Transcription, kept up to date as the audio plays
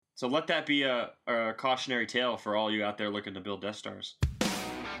So let that be a cautionary tale for all you out there looking to build Death Stars.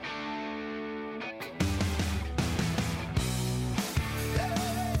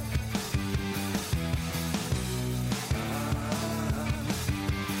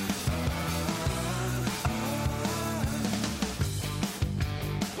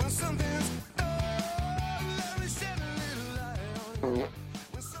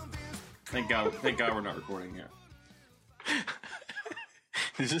 Thank God we're not recording yet.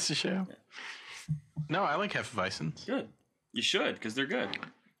 Is this a show? Yeah. No, I like Hefeweizens. Good. You should, because they're good.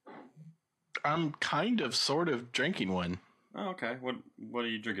 I'm kind of, sort of drinking one. Oh, okay. What are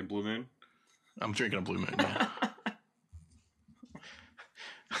you drinking? Blue Moon? I'm drinking a Blue Moon, yeah.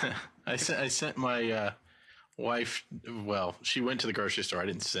 I sent my wife, well, she went to the grocery store. I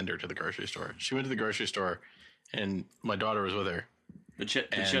didn't send her to the grocery store. She went to the grocery store, and my daughter was with her. The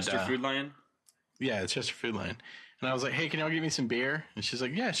Chester Food Lion? Yeah, the Chester Food Lion. And I was like, hey, can y'all get me some beer? And she's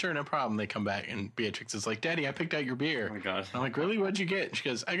like, yeah, sure, no problem. They come back, and Beatrix is like, Daddy, I picked out your beer. Oh, my God. I'm like, really? What'd you get? And she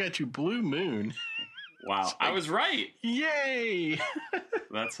goes, I got you Blue Moon. Wow. Like, I was right. Yay.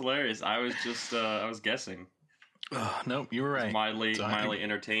 That's hilarious. I was just, I was guessing. Oh, nope, you were right. Mildly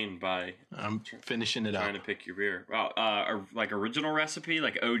entertained by... I'm finishing it up. Trying to pick your beer. Wow. Like original recipe,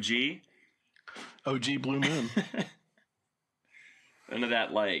 like OG? OG Blue Moon. None of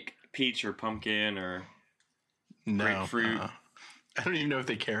that, like, peach or pumpkin or grapefruit. I don't even know if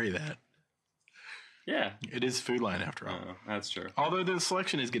they carry that. Yeah. It is Food Line after all. Oh, that's true. Although the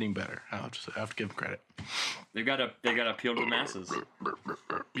selection is getting better. I have to give them credit. They got to appeal to the masses.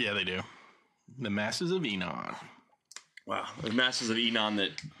 Yeah, they do. The masses of Enon. Wow. The masses of Enon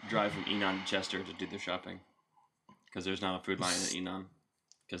that drive from Enon to Chester to do their shopping. Because there's not a Food Line in Enon.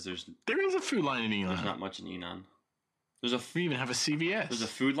 Because there is a Food Line in Enon. There's not much in Enon. We even have a CVS. There's a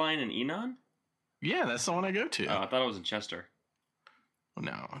Food Line in Enon? Yeah, that's the one I go to. Oh, I thought it was in Chester.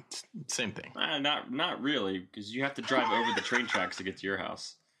 No, it's same thing. Not really, because you have to drive over the train tracks to get to your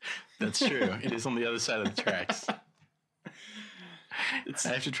house. That's true. It is on the other side of the tracks. I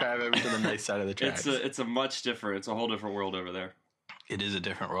have to drive over to the nice side of the tracks. It's a much different. It's a whole different world over there. It is a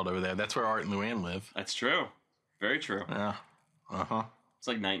different world over there. That's where Art and Luann live. That's true. Very true. Yeah. Uh-huh. It's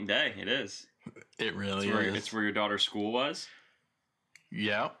like night and day. It is. It really is. It's where your daughter's school was.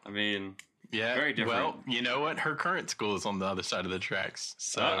 Yeah. I mean, yeah. Very different. Well, you know what? Her current school is on the other side of the tracks.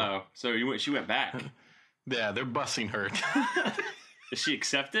 So. So she went back. Yeah, they're busing her. Is she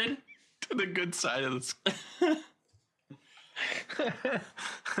accepted? To the good side of the school.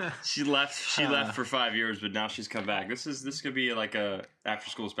 She left for 5 years, but now she's come back. This could be like a after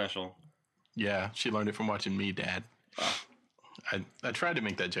school special. Yeah, she learned it from watching me, Dad. I tried to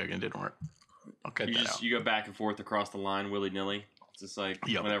make that joke and it didn't work. I'll cut that out. You go back and forth across the line willy nilly. It's just like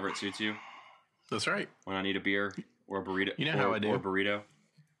whenever it suits you. That's right. When I need a beer or a burrito, you know how I do. Or a burrito.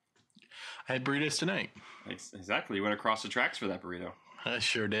 I had burritos tonight. Exactly. You went across the tracks for that burrito. I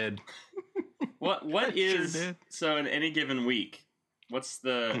sure did. What is sure so in any given week? What's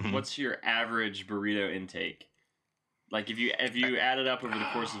your average burrito intake? Like if you add it up over the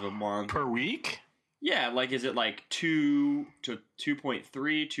course of a month per week? Yeah, like is it like 2 to 2.3,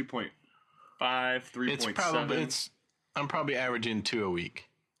 2.5, 3.7? I'm probably averaging 2 a week.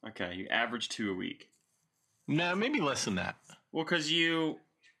 Okay, you average 2 a week. No, maybe less than that. Well, because you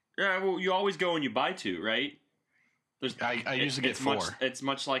always go and you buy 2, right? I usually get 4. It's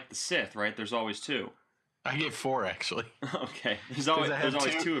much like the Sith, right? There's always 2. I get 4 actually. Okay, there's always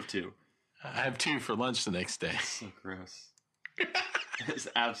 2 of 2. I have 2 for lunch the next day. So gross. It's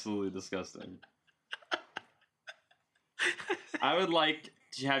absolutely disgusting. I would like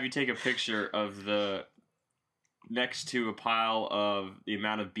to have you take a picture of the next to a pile of the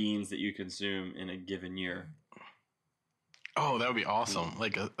amount of beans that you consume in a given year. Oh, that would be awesome!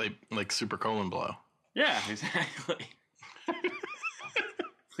 Like Super Colon Blow. Yeah, exactly.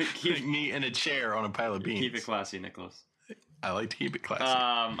 Keep me in a chair on a pile of beans. Keep it classy, Nicholas. I like to keep it classy.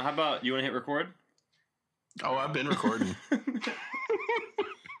 How about you want to hit record? Oh, I've been recording.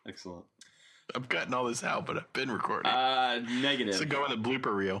 Excellent. I'm cutting all this out, but I've been recording. Negative. So go in the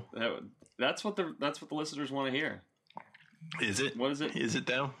blooper reel. That's what the listeners want to hear. Is it? What is it? Is it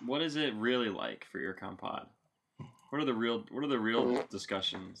though? What is it really like for your compod? What are the real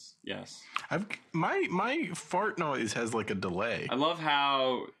discussions? Yes. My fart noise has like a delay. I love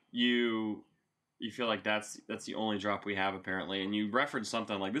how you feel like that's the only drop we have apparently, and you reference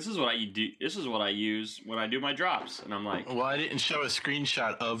something like this is what I do. This is what I use when I do my drops, and I'm like, well, I didn't show a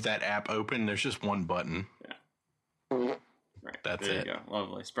screenshot of that app open. There's just one button. Yeah. Right. That's there it. You go.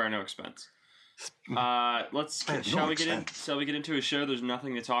 Lovely. Spare no expense. Shall we get into a show? There's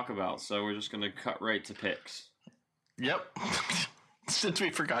nothing to talk about, so we're just going to cut right to picks. Yep. since we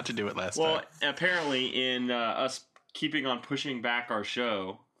forgot to do it last time. Well, apparently in us keeping on pushing back our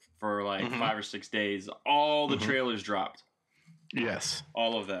show for like 5 or 6 days, all the trailers dropped. Yes.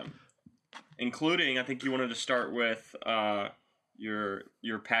 All of them. Including, I think you wanted to start with your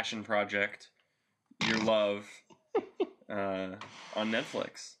passion project, Your Love, on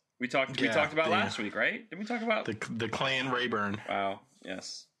Netflix. We talked about last week, right? Did we talk about the Clan Rayburn? Wow.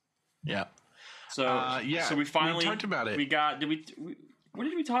 Yes. Yeah. So So we finally talked about it. What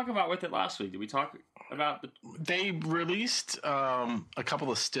did we talk about with it last week? Did we talk about They released a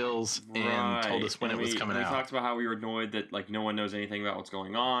couple of stills and told us when it was coming out. We talked about how we were annoyed that like no one knows anything about what's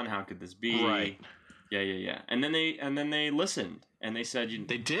going on. How could this be? Right. Yeah. And then they listened and they said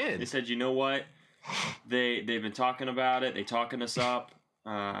they did. They said, you know what? They've been talking about it. They talking us up.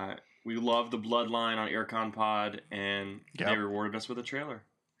 We love the Bloodline on Aircon Pod, and they rewarded us with a trailer.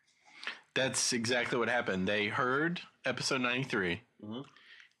 That's exactly what happened. They heard episode 93,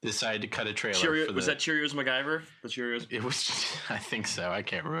 decided to cut a trailer. Was that Cheerios MacGyver? The Cheerios? It was. I think so. I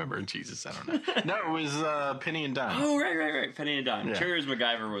can't remember. Jesus, I don't know. No, it was Penny and Dime. Oh, right. Penny and Dime. Yeah. Cheerios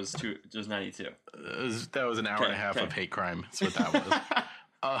MacGyver was just 92. That was an hour and a half of hate crime. That's what that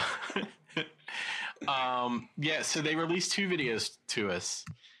was. Yeah. So they released 2 videos to us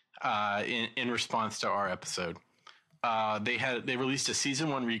in response to our episode. They released a season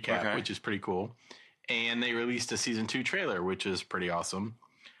 1 recap, which is pretty cool, and they released a season 2 trailer, which is pretty awesome.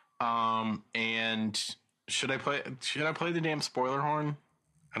 And should I play the damn spoiler horn?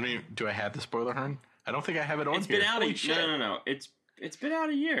 I don't even, do I have the spoiler horn? I don't think I have it on. It's been out No. It's been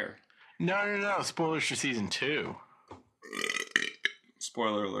out a year. No. Spoilers for season 2.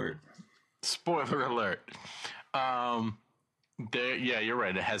 Spoiler alert. Spoiler alert. Yeah, you're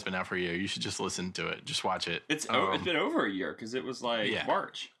right. It has been out for a year. You should just listen to it. Just watch it. It's been over a year because it was like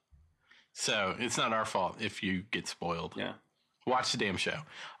March. So it's not our fault if you get spoiled. Yeah. Watch the damn show.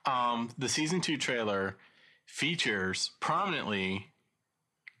 The season 2 trailer features prominently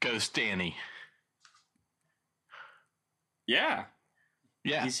Ghost Danny. Yeah.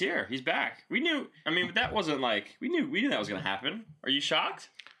 Yeah. He's here. He's back. We knew. I mean, that wasn't like we knew that was going to happen. Are you shocked?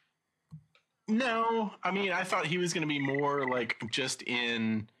 No, I mean, I thought he was going to be more like just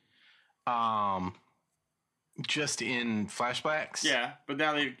in flashbacks. Yeah, but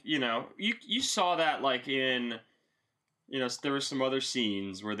now you saw that like in, there were some other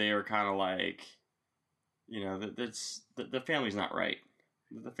scenes where they were kind of like, the family's not right.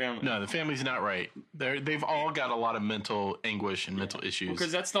 The family's not right. They've all got a lot of mental anguish and mental issues.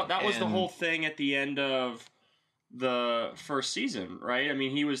 Because that was the whole thing at the end of the first season, right? I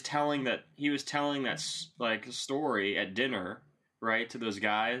mean, he was telling that like story at dinner, right, to those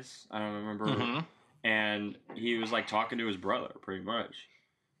guys. I don't remember, and he was like talking to his brother, pretty much.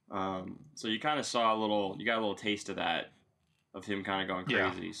 So you kind of saw you got a little taste of that, of him kind of going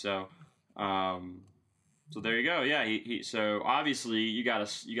crazy. Yeah. So there you go. Yeah, he so obviously you got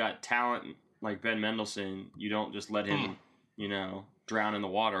talent like Ben Mendelsohn. You don't just let him, drown in the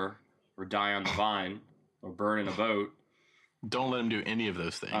water or die on the vine. Or burn in a boat. Don't let them do any of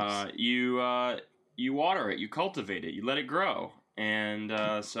those things. You water it, you cultivate it, you let it grow, and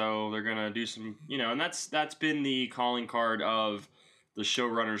so they're gonna do some, and that's been the calling card of the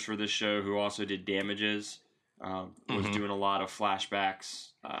showrunners for this show, who also did Damages. Was doing a lot of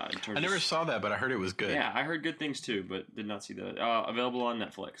flashbacks. In terms I never saw that, but I heard it was good. Yeah, I heard good things too, but did not see that. Available on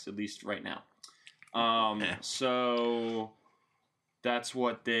Netflix, at least right now. So. That's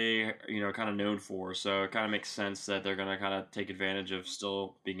what they, kind of known for. So it kind of makes sense that they're going to kind of take advantage of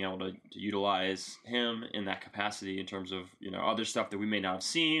still being able to utilize him in that capacity in terms of, other stuff that we may not have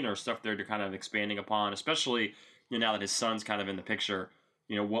seen or stuff they're kind of expanding upon, especially, now that his son's kind of in the picture.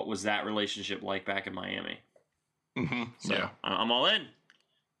 What was that relationship like back in Miami? So yeah. I'm all in.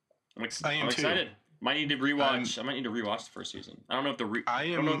 I'm excited. Might need to rewatch. I might need to rewatch the first season. I don't know if I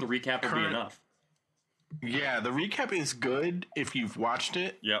don't know if the recap will be enough. Yeah, the recap is good if you've watched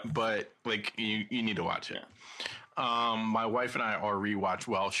it. Yep. But like you need to watch it. Yeah. My wife and I are rewatch.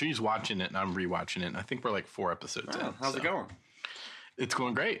 Well, she's watching it and I'm rewatching it. And I think we're like 4 episodes in. How's it going? It's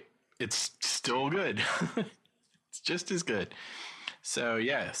going great. It's still good. It's just as good. So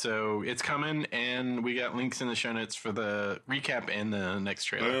yeah, so it's coming, and we got links in the show notes for the recap and the next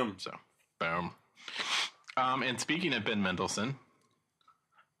trailer. Boom. So boom. And speaking of Ben Mendelsohn.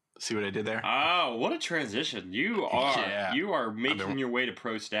 See what I did there? Oh, what a transition. You are making your way to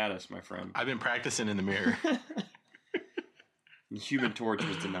pro status, my friend. I've been practicing in the mirror. Human Torch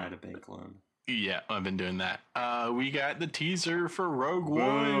was denied a bank loan. Yeah, I've been doing that. We got the teaser for Rogue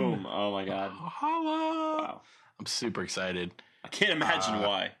Boom. One. Oh my god. Holla. Wow. I'm super excited. I can't imagine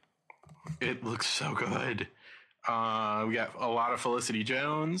why. It looks so good. We got a lot of Felicity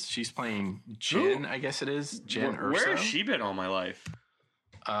Jones. She's playing Jen, I guess it is. Jen Urso. Where has she been all my life?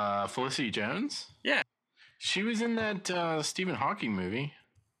 Felicity Jones? Yeah. She was in that Stephen Hawking movie.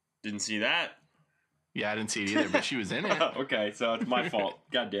 Didn't see that. Yeah, I didn't see it either, but she was in it. Okay, so it's my fault.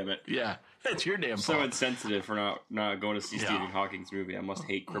 God damn it. Yeah, that's your damn fault. So insensitive for not going to see Stephen Hawking's movie. I must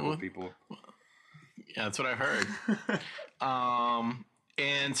hate crippled people. Yeah, that's what I heard.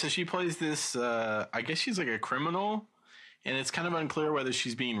 And so she plays this, I guess she's like a criminal, and it's kind of unclear whether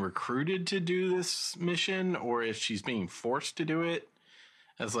she's being recruited to do this mission or if she's being forced to do it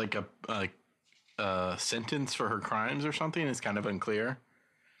as like a sentence for her crimes or something. It's kind of unclear.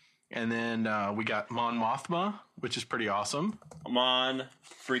 And then we got Mon Mothma, which is pretty awesome. Mon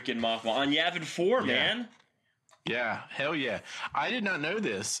freaking Mothma on Yavin 4, man. Yeah, hell yeah. I did not know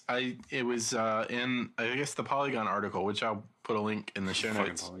this. It was in, I guess, the Polygon article, which I'll put a link in the show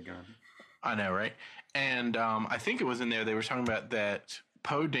notes. Polygon. I know, right? And I think it was in there. They were talking about that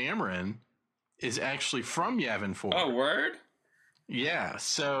Poe Dameron is actually from Yavin 4. Oh, word? Yeah,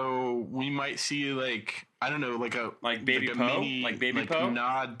 so we might see I don't know, like Baby Poe, like Baby Poe,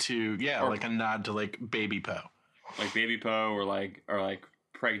 nod to like a nod to like Baby Poe, like Baby Poe, or like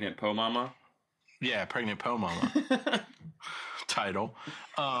pregnant Poe Mama. Yeah, pregnant Poe Mama title.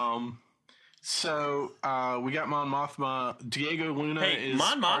 So we got Mon Mothma. Diego Luna is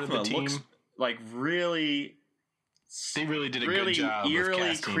Mon part of the Mothma team. looks like really. They really did a good job. Eerily, of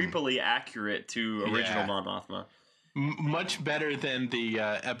casting. creepily accurate to original Mon Mothma. Much better than the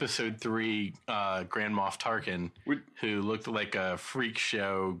episode 3 Grand Moff Tarkin, who looked like a freak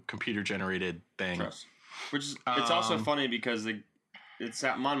show computer generated thing. Trust. Which is, it's also funny because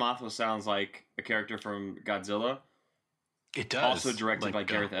Mon Mothma sounds like a character from Godzilla. It does. Also directed by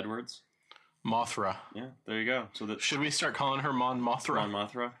Gareth Edwards. Mothra. Yeah, there you go. So should we start calling her Mon Mothra? Mon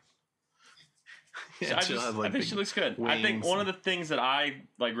Mothra. Yeah, I think she looks good. I think one of the things that I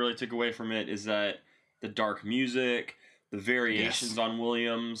really took away from it is that the dark music, the variations on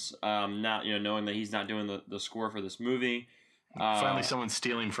Williams, not knowing that he's not doing the score for this movie. Finally, someone's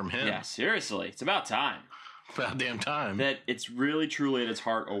stealing from him. Yeah, seriously, it's about time. About damn time. That it's really, truly at its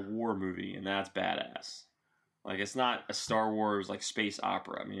heart a war movie, and that's badass. Like, it's not a Star Wars space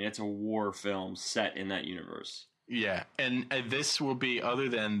opera. I mean, it's a war film set in that universe. Yeah, and this will be, other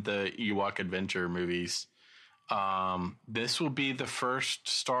than the Ewok Adventure movies, this will be the first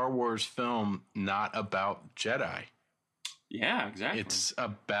Star Wars film not about Jedi. Yeah, exactly. It's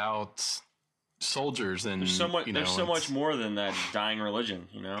about soldiers, and there's so much more than that dying religion.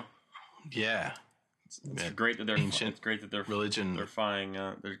 Yeah, it's great that they're ancient. It's great that they're religion.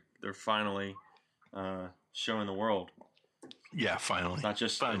 They're finally showing the world. Yeah, finally. It's not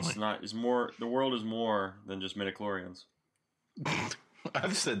just. Finally. It's not. It's more. The world is more than just midichlorians.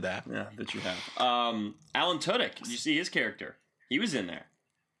 I've said that. Yeah, that you have. Alan Tudyk. Did you see his character? He was in there.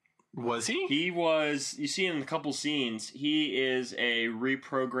 Was he? He was. You see in a couple scenes. He is a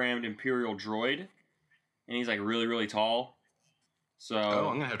reprogrammed Imperial droid, and he's really, really tall. So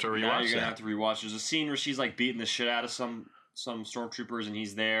I'm gonna have to rewatch. Now you're gonna have to rewatch. There's a scene where she's beating the shit out of some stormtroopers, and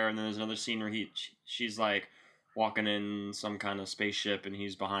he's there. And then there's another scene where she's walking in some kind of spaceship, and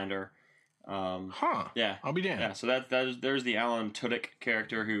he's behind her. Yeah, I'll be damned. Yeah, so there's the Alan Tudyk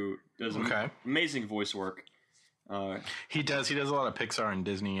character who does amazing voice work. He does a lot of Pixar and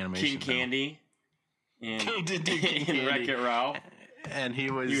Disney animation. King Candy he did do King Candy. In Wreck-It Ralph, and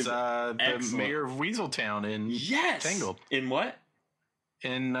he was the mayor of Weaseltown in Tangled. In what?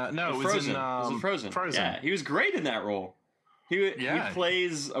 In it was Frozen. in it was Frozen. Frozen. Yeah, he was great in that role. He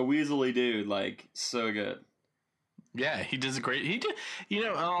plays a weaselly dude so good. Yeah, he does a great. He did.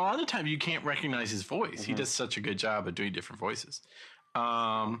 A lot of the time you can't recognize his voice. Mm-hmm. He does such a good job of doing different voices.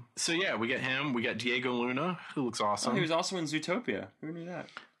 So yeah, we got him. We got Diego Luna, who looks awesome. Oh, he was also in Zootopia. Who knew that?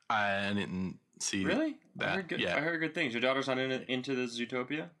 I didn't see. Really? That. I heard good things. Your daughter's not into the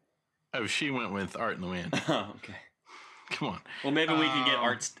Zootopia? Oh, she went with Art in the Wind. Oh, okay. Come on. Well, maybe we can get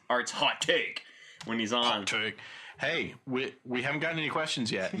Art's hot take when he's on. Hot take. Hey, we haven't gotten any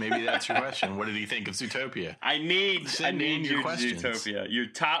questions yet. Maybe that's your question. What did he think of Zootopia? I need your questions. Zootopia. Your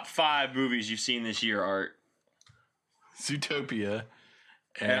top 5 movies you've seen this year, Art. Zootopia.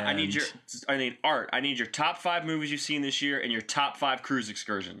 And I need Art. I need your top 5 movies you've seen this year and your top 5 cruise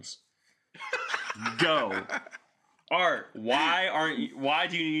excursions. Go. Art, why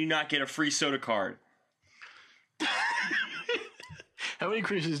do you not get a free soda card? How many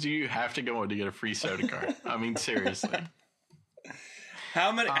cruises do you have to go on to get a free soda card? I mean, seriously.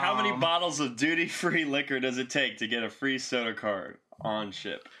 How many bottles of duty-free liquor does it take to get a free soda card on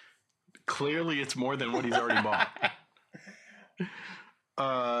ship? Clearly, it's more than what he's already bought.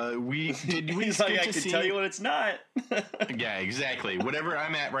 We He's like, I can tell you what it's not. Yeah, exactly. Whatever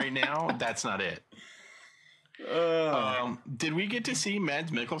I'm at right now, that's not it. Did we get to see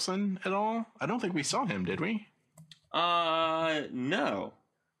Mads Mikkelsen at all? I don't think we saw him, did we? No.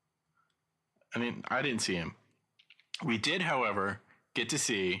 I mean, I didn't see him. We did, however, get to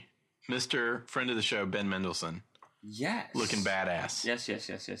see Mr. Friend of the Show, Ben Mendelsohn. Yes. Looking badass.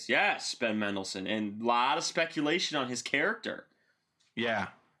 Yes, Ben Mendelsohn. And a lot of speculation on his character. Yeah.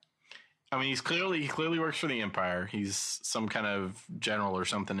 I mean, he clearly works for the Empire. He's some kind of general or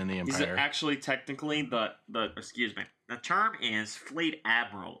something in the Empire. He's actually technically the term is Fleet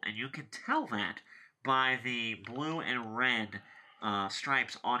Admiral, and you can tell that by the blue and red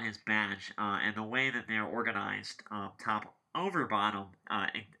stripes on his badge and the way that they're organized, top over bottom,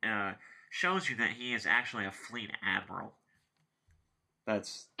 shows you that he is actually a Fleet Admiral.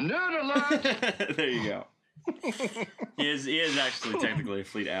 That's not a lot. There you go. He is actually technically a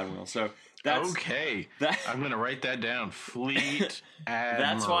Fleet Admiral. So that's okay. I'm going to write that down. Fleet Admiral.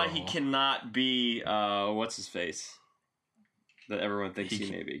 That's why he cannot be what's his face that everyone thinks he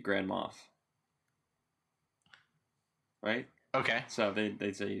may be, Grand Moff. Right? Okay. So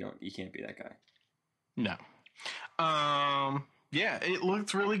they say you can't be that guy. No. Yeah, it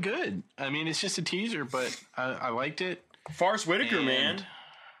looked really good. I mean, it's just a teaser, but I liked it. Forrest Whitaker, man.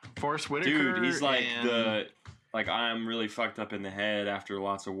 Forrest Whitaker, dude, he's like I'm really fucked up in the head after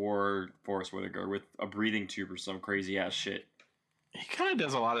lots of war. Forrest Whitaker with a breathing tube or some crazy ass shit. He kind of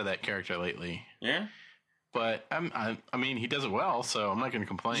does a lot of that character lately. Yeah, but I mean, he does it well, so I'm not going to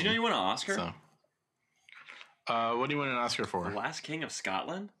complain. Did you know you won an Oscar? So, what do you win an Oscar for? The Last King of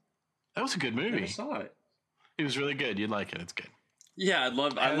Scotland. That was a good movie. I saw it. It was really good. You'd like it. It's good. Yeah, I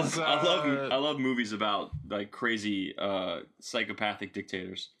love movies about like crazy psychopathic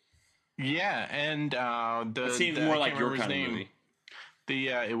dictators. Yeah, and it seems more like your kind of movie.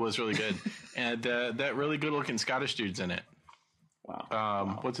 It was really good, and that really good looking Scottish dude's in it.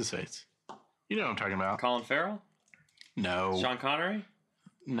 Wow. What's his face? You know what I'm talking about? Colin Farrell? No. Sean Connery?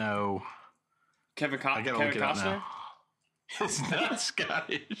 No. Kevin Costner? It's not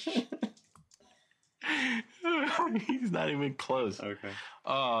Scottish. He's not even close. Okay.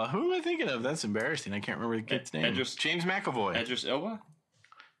 Who am I thinking of? That's embarrassing. I can't remember the kid's name. James McAvoy. Idris Elba?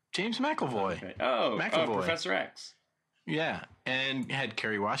 James McAvoy. Okay. Oh, McAvoy. Professor X. Yeah, and had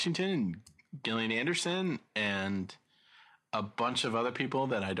Kerry Washington and Gillian Anderson and a bunch of other people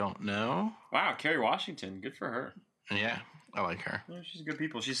that I don't know. Wow, Kerry Washington. Good for her. Yeah, I like her. Yeah, she's good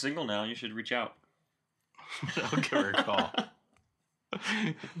people. She's single now. You should reach out. I'll give her a call.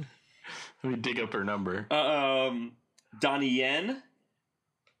 Let me dig up her number. Donnie Yen.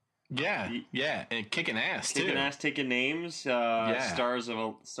 Yeah, and kicking ass too. Kicking ass, taking names. Star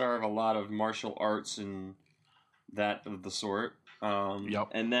of a lot of martial arts and that of the sort. Yep.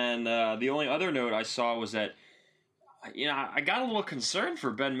 And then the only other note I saw was that I got a little concerned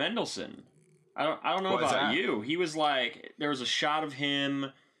for Ben Mendelsohn. I don't know about you. He was like, there was a shot of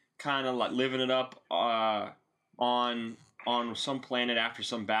him kind of like living it up on some planet after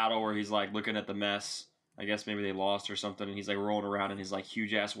some battle where he's like looking at the mess. I guess maybe they lost or something, and he's like rolling around in his like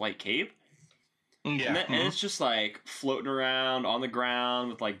huge ass white cape. Yeah, and it's just like floating around on the ground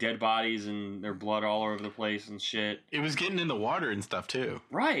with like dead bodies and their blood all over the place and shit. It was getting in the water and stuff too.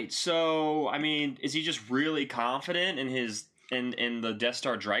 Right. So I mean, is he just really confident in his in the Death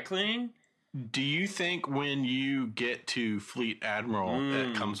Star dry cleaning? Do you think when you get to Fleet Admiral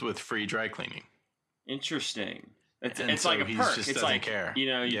that comes with free dry cleaning? Interesting. It's like a perk. It's like care.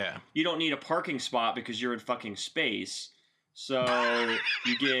 You don't need a parking spot because you're in fucking space. So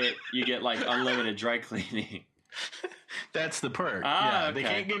you get like unlimited dry cleaning. That's the perk. Okay.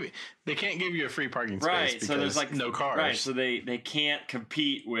 They can't give you a free parking space right. because so there's like no cars. Right. So they can't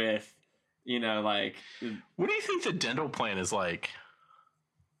compete with like. What do you think the dental plan is like?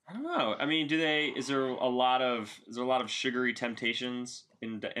 I don't know. I mean, is there a lot of sugary temptations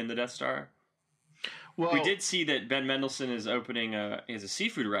in the Death Star? Well, we did see that Ben Mendelsohn is opening a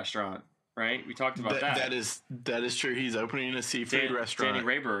seafood restaurant, right? We talked about that. That is true. He's opening a seafood restaurant. Danny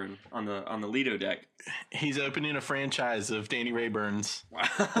Rayburn on the Lido deck. He's opening a franchise of Danny Rayburn's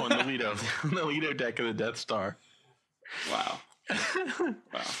on the Lido deck of the Death Star. Wow.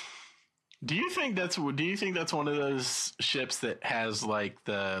 Wow. Do you think that's one of those ships that has like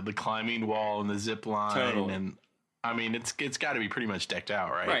the climbing wall and the zip line? Totally. And I mean, it's got to be pretty much decked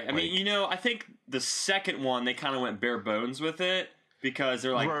out, right? Right. I mean, I think the second one they kind of went bare bones with it because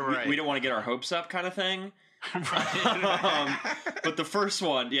they're like, we don't want to get our hopes up, kind of thing. Right. But the first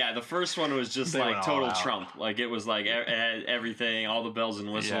one was just like total Trump. Like it was like everything, all the bells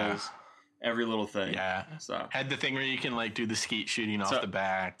and whistles. every little thing. Yeah. So had the thing where you can like do the skeet shooting off the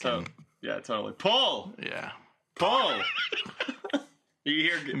back. Yeah, totally. Pull. Yeah. Pull. You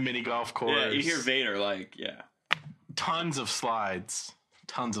hear mini golf course. Yeah, you hear Vader like, yeah. Tons of slides.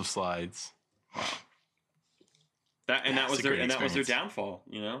 Wow. That was their downfall,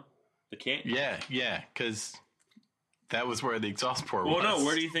 you know? The canyon. Yeah, because that was where the exhaust port was. Well, no,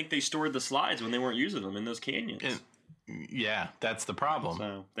 where do you think they stored the slides when they weren't using them? In those canyons. Yeah, that's the problem.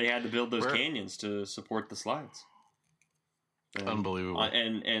 So they had to build those canyons to support the slides. And, unbelievable.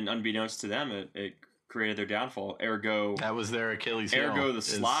 And unbeknownst to them, it created their downfall. Ergo, that was their Achilles heel. Ergo, the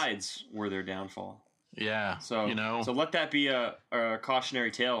slides were their downfall. Yeah. So, so let that be a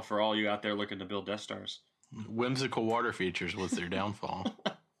cautionary tale for all you out there looking to build Death Stars. Whimsical water features was their downfall.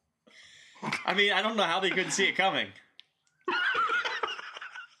 I mean, I don't know how they couldn't see it coming.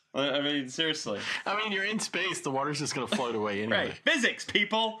 I mean, seriously. I mean, you're in space. The water's just going to float away anyway. Right. Physics,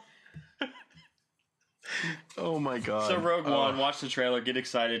 people. Oh, my God. So, Rogue One, watch the trailer. Get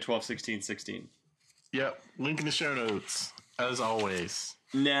excited. 12/16/16. Yep. Link in the show notes, as always.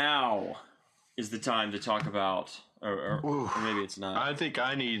 Now is the time to talk about... Or maybe it's not. I think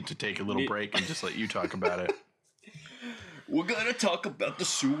I need to take a little break and just let you talk about it. We're going to talk about the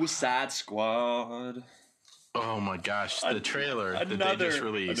Suicide Squad. Oh my gosh, the trailer that they just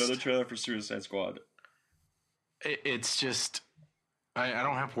released. Another trailer for Suicide Squad. It's just... I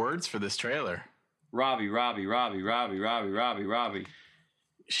don't have words for this trailer. Robbie.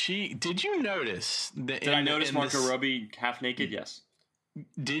 Did you notice... Did I notice Margot Robbie half naked? Yes.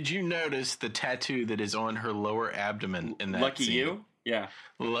 Did you notice the tattoo that is on her lower abdomen in that Lucky scene? you? Yeah.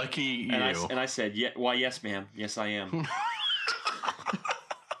 Lucky you. And I said, yeah, why, yes, ma'am. Yes, I am.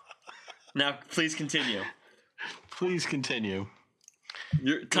 Now, please continue. Please continue.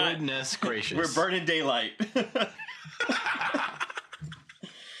 Goodness gracious. We're burning daylight.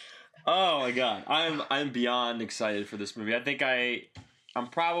 Oh, my God. I'm beyond excited for this movie. I think I'm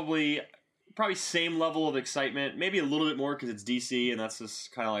probably same level of excitement, maybe a little bit more because it's DC and that's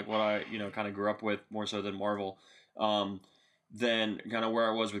just kind of like what I kind of grew up with more so than Marvel, than kind of where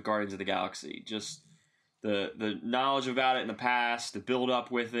I was with Guardians of the Galaxy. Just the knowledge about it in the past, the build up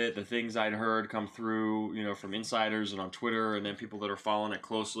with it, the things I'd heard come through, from insiders and on Twitter, and then people that are following it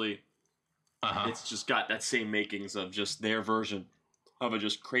closely. It's just got that same makings of just their version of a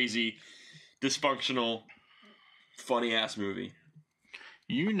just crazy, dysfunctional, funny ass movie.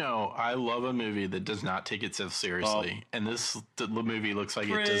 I love a movie that does not take itself seriously, and the movie looks like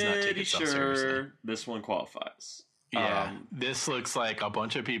it does not take itself seriously. This one qualifies. Yeah, this looks like a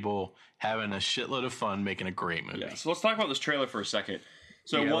bunch of people having a shitload of fun making a great movie. Yeah, so let's talk about this trailer for a second.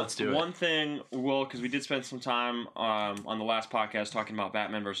 So let's do it. One thing, because we did spend some time on the last podcast talking about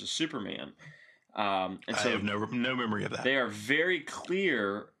Batman versus Superman. And so I have no memory of that. They are very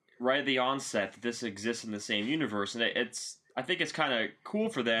clear right at the onset that this exists in the same universe, and I think it's kind of cool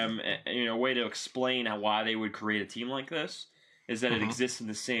for them, a way to explain why they would create a team like this is that it exists in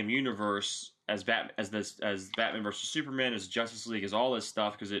the same universe as Batman versus Superman, as Justice League, as all this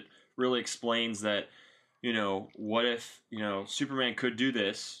stuff, because it really explains that, what if, Superman could do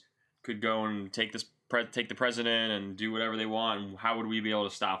this, could go and take the president and do whatever they want, and how would we be able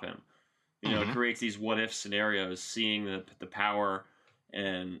to stop him? It creates these what if scenarios, seeing the power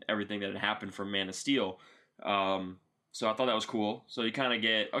and everything that had happened from Man of Steel. So I thought that was cool. So you kind of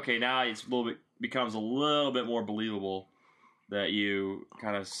get, okay, now becomes a little bit more believable that you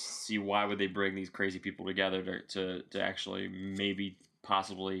kind of see why would they bring these crazy people together to actually maybe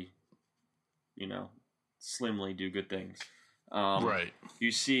possibly, slimly do good things. Right.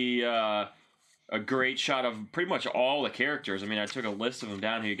 You see a great shot of pretty much all the characters. I mean, I took a list of them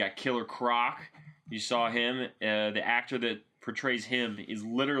down here. You got Killer Croc. You saw him. The actor that portrays him is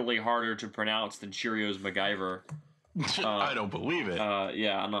literally harder to pronounce than Cheerios MacGyver. I don't believe it.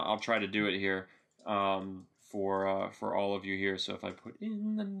 Yeah, I'll try to do it here for all of you here. So if I put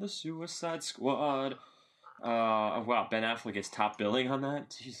in the Suicide Squad, wow, Ben Affleck gets top billing on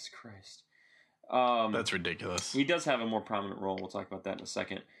that. Jesus Christ, that's ridiculous. He does have a more prominent role. We'll talk about that in a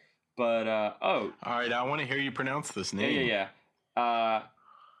second. But all right, I want to hear you pronounce this name. Yeah. I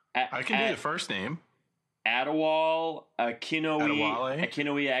can do the first name. Adewale Akinoi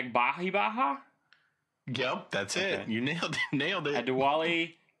Agbahibaha. Yep, that's it. You nailed it.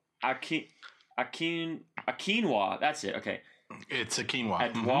 Adewale Akinwa. That's it. Okay. It's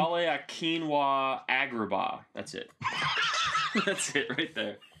Akinwa. Adewale Akinwa Agrabah. That's it. That's it right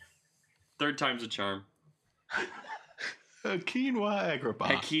there. Third time's a charm. Akinwa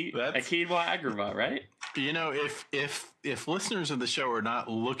Agrabah. Akinwa Agrabah, right? If listeners of the show are not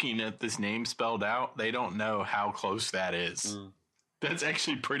looking at this name spelled out, they don't know how close that is. That's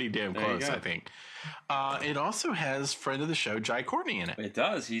actually pretty damn close, I think. It also has friend of the show, Jai Courtney, in it. It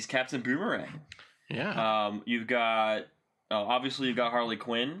does. He's Captain Boomerang. Yeah. You've got, obviously you've got Harley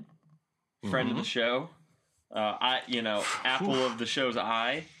Quinn, friend of the show. Apple of the show's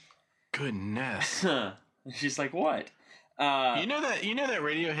eye. Goodness. She's like, what? You know that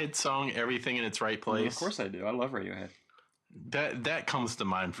Radiohead song, Everything in Its Right Place? Of course I do. I love Radiohead. That comes to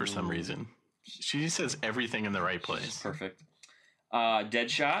mind for some reason. She says everything in the right place. Perfect.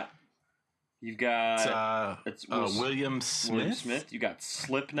 Deadshot. You've got William Smith. William Smith. You got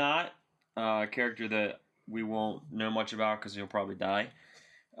Slipknot, a character that we won't know much about because he'll probably die.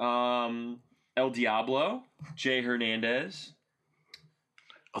 El Diablo, Jay Hernandez.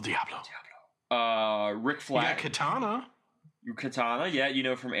 El Diablo. Rick Flag. You got Katana.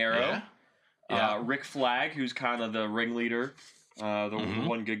 Katana, from Arrow. Yeah. Rick Flag, who's kind of the ringleader, the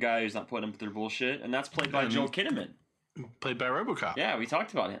one good guy who's not putting up with their bullshit, and that's played by Joel Kinnaman. Played by RoboCop. Yeah, we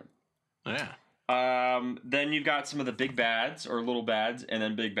talked about him. Yeah. Then you've got some of the big bads, or little bads, and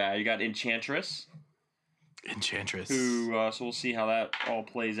then big bad. You got Enchantress. Who, so we'll see how that all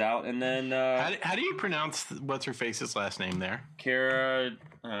plays out. And then... how do you pronounce what's-her-face's last name there? Kara...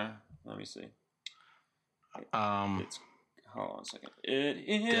 let me see. Hold on a second. It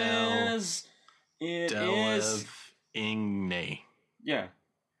is... Delavigne. Yeah.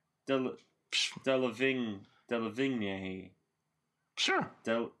 Delavigne. Sure.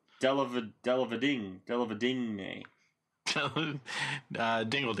 Delavigne.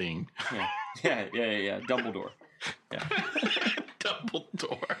 Dingle-ding. Yeah. Dumbledore. Yeah.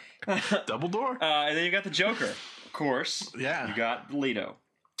 Dumbledore? And then you got the Joker, of course. Yeah. You got Leto.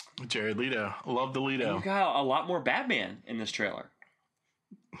 Jared Leto. Love the Leto. And you got a lot more Batman in this trailer.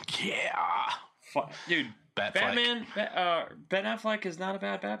 Yeah. Dude, Batman, Ben Affleck is not a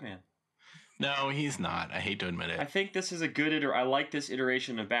bad Batman. No, he's not. I hate to admit it. I think this is a good I like this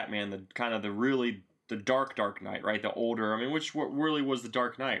iteration of Batman, the kind of the Dark Knight, right? The older, which really was the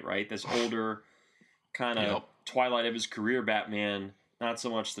Dark Knight, right? This older kind of twilight of his career Batman, not so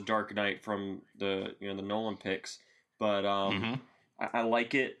much the Dark Knight from the the Nolan picks, but I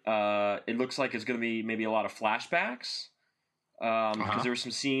like it. It looks like it's going to be maybe a lot of flashbacks because there were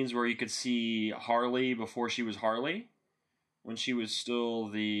some scenes where you could see Harley before she was Harley, when she was still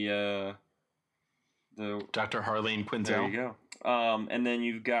the Dr. Harleen Quinzel. There you go. And then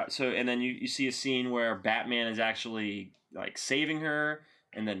you've got you see a scene where Batman is actually like saving her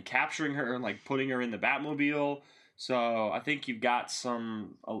and then capturing her and like putting her in the Batmobile. So I think you've got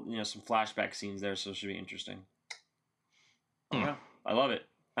some some flashback scenes there, so it should be interesting. Yeah, I love it.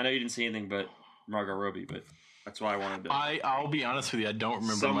 I know you didn't see anything but Margot Robbie, but that's why I wanted to. I'll be honest with you, I don't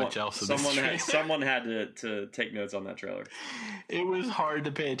remember much else of this trailer. Someone had to take notes on that trailer. It was hard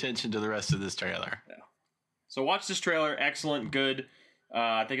to pay attention to the rest of this trailer. Yeah. So watch this trailer. Excellent, good.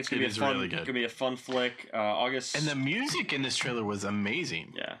 I think it's gonna be fun. Really good. It's gonna be a fun flick. August. And the music in this trailer was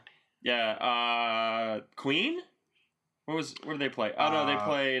amazing. Yeah. Queen. What did they play? Oh no, they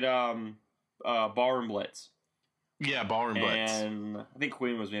played Ballroom Blitz. Yeah, Ballroom Blitz. And I think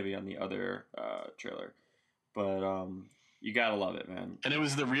Queen was maybe on the other trailer, but you gotta love it, man. And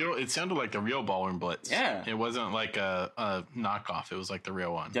it sounded like the real Ballroom Blitz. Yeah. It wasn't like a knockoff. It was like the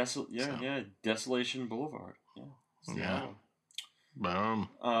real one. Desolation Boulevard. Yeah. Boom.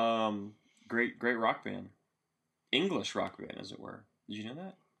 Great rock band. English rock band, as it were. Did you know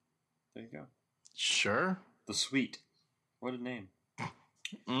that? There you go. Sure. The Sweet. What a name.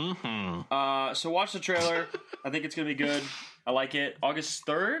 Mm-hmm. So watch the trailer. I think it's gonna be good. I like it. August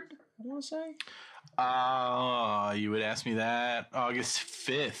 3rd, I want to say. You would ask me that August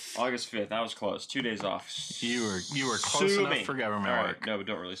 5th. August 5th. That was close. 2 days off. You were close enough for government work. No, but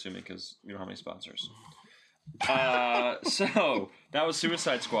don't really sue me because we don't have any sponsors. So that was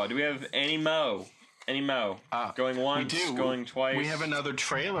Suicide Squad. Do we have any mo? Going once, going twice. We have another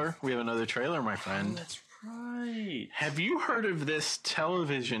trailer. My friend. Oh, that's right. Have you heard of this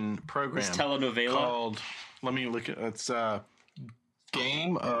television program? This telenovela called. Let me look at it's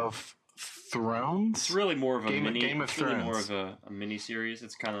Game of Thrones. It's really more of a Game of Thrones. Really more of a mini series.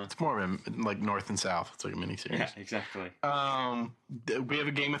 It's more of a like North and South. It's like a mini series. Yeah, exactly. We have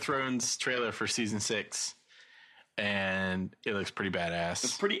a Game of Thrones trailer for season 6, and it looks pretty badass.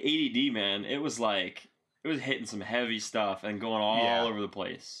 It's pretty ADD, man. It was hitting some heavy stuff and going all over the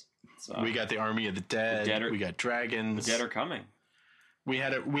place. So, we got the Army of the Dead. We got dragons. The dead are coming. We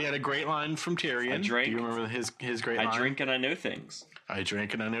had a great line from Tyrion. Do you remember his great line? I drink and I know things. I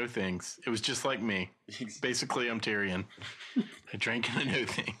drink and I know things. It was just like me. Basically, I'm Tyrion. I drink and I know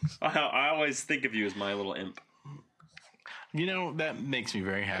things. I always think of you as my little imp. That makes me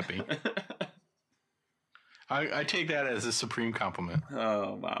very happy. I take that as a supreme compliment.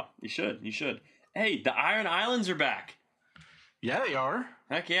 Oh wow, you should. Hey, the Iron Islands are back. Yeah, they are.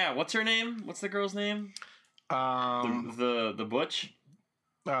 Heck yeah! What's her name? What's the girl's name? The Butch.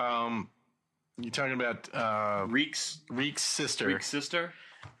 You're talking about Reek's sister. Reek's sister.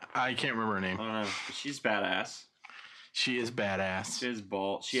 I can't remember her name. I don't know. But she's badass. She is badass.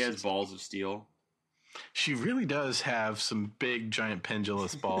 She has balls of steel. She really does have some big, giant,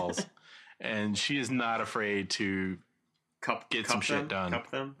 pendulous balls, and she is not afraid to get some shit done.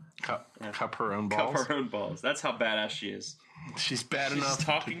 Cup them. Cup her own balls. Cup her own balls. That's how badass she is. She's bad enough. She's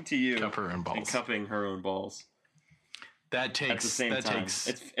talking to you. Cup her own balls. And cupping her own balls. That takes. At the same time.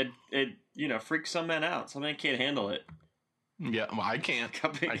 It freaks some men out. Some men can't handle it. Yeah, well, I can't.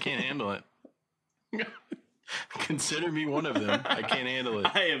 Cupping. I can't handle it. Consider me one of them. I can't handle it.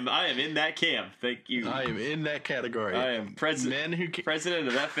 I am in that camp. Thank you. I am in that category. I am president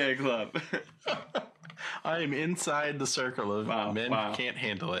of that fan club. I am inside the circle of men who can't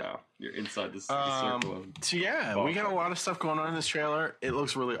handle it. Wow. You're inside the circle of. So yeah, we got a lot of stuff going on in this trailer. It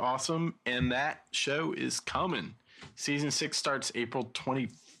looks really awesome, and that show is coming. Season 6 starts April 24th.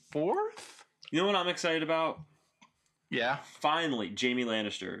 You know what I'm excited about? Yeah. Finally, Jaime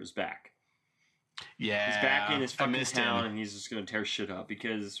Lannister is back. Yeah. He's back in his fucking town, and he's just going to tear shit up.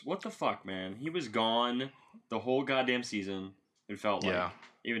 Because, what the fuck, man? He was gone the whole goddamn season, it felt like. Yeah.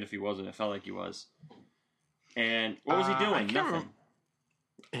 Even if he wasn't, it felt like he was. And what was he doing? Nothing.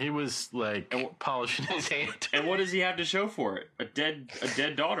 He was, like, polishing his hand. And what does he have to show for it? A dead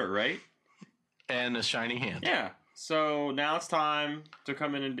daughter, right? And a shiny hand. Yeah. So, now it's time to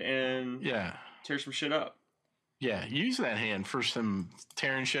come in and tear some shit up. Yeah, use that hand for some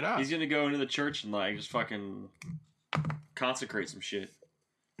tearing shit up. He's going to go into the church and, like, just fucking consecrate some shit.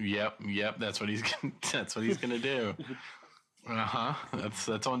 Yep. That's what he's gonna do.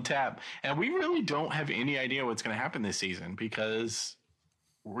 That's on tap. And we really don't have any idea what's gonna happen this season because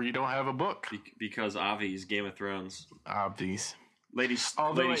we don't have a book. Because Avi's Game of Thrones. Avi's. Lady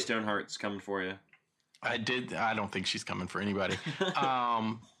Stoneheart's coming for you. I don't think she's coming for anybody.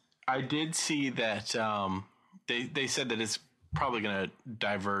 I did see that they said that it's probably gonna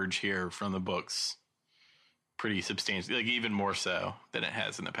diverge here from the books pretty substantially, like even more so than it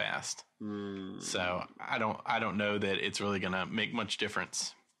has in the past. So I don't know that it's really gonna make much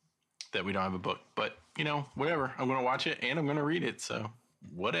difference that we don't have a book, but whatever. I'm gonna watch it and I'm gonna read it. So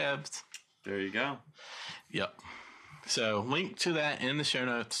whatevs. There you go. Yep. So link to that in the show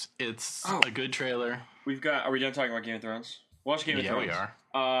notes. It's a good trailer. Are we done talking about Game of Thrones? Watch Game of Thrones. Yeah,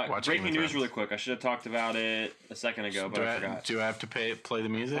 we are. Breaking news really quick. I should have talked about it a second ago, but I forgot. Do I have to play the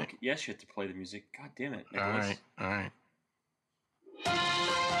music? Yes, you have to play the music. God damn it, Nicholas. All right.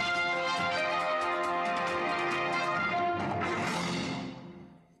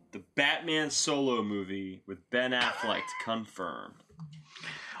 The Batman solo movie with Ben Affleck confirmed.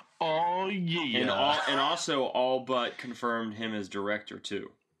 Oh, yeah. And also all but confirmed him as director, too.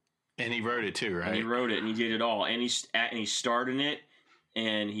 And he wrote it, too, right? And he wrote it, and he did it all. And he starred in it,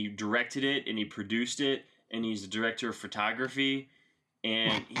 and he directed it, and he produced it, and he's the director of photography,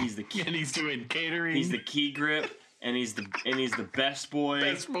 and he's the and he's doing catering. He's the key grip, and he's the best boy.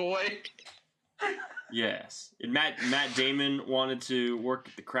 Best boy. Yes. And Matt Damon wanted to work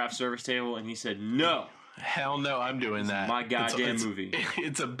at the craft service table, and he said no. Hell no, I'm doing that. My goddamn movie.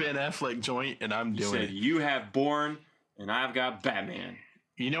 It's a Ben Affleck joint, and I'm doing it. He said, you have Bourne, and I've got Batman.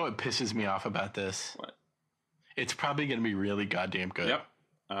 You know what pisses me off about this? What? It's probably going to be really goddamn good. Yep.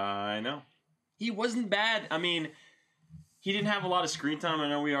 I know. He wasn't bad. I mean, he didn't have a lot of screen time. I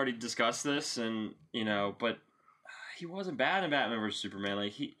know we already discussed this, and but he wasn't bad in Batman vs Superman.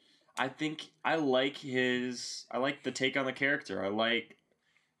 Like I think I like the take on the character. I like,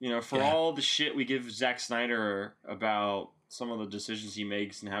 for all the shit we give Zack Snyder about some of the decisions he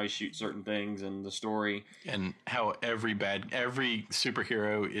makes and how he shoots certain things and the story, and how every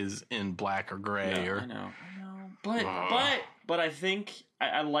superhero is in black or gray. I know. But I think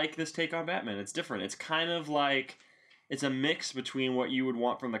I like this take on Batman. It's different. It's kind of like it's a mix between what you would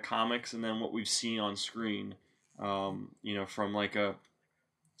want from the comics and then what we've seen on screen. From like a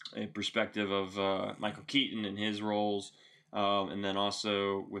perspective of Michael Keaton and his roles, and then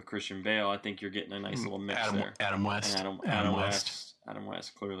also with Christian Bale. I think you're getting a nice little mix there. Adam West. Adam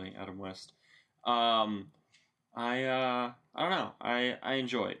West. Clearly, Adam West. I don't know. I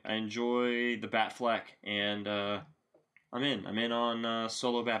enjoy it. I enjoy the Batfleck, and I'm in on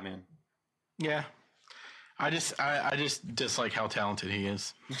solo Batman. Yeah, I just dislike how talented he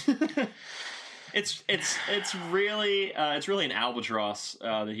is. It's really an albatross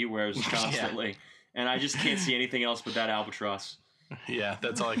that he wears constantly, and I just can't see anything else but that albatross. Yeah,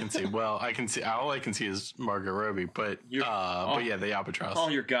 that's all I can see. Well, all I can see is Margot Robbie, but yeah, the albatross.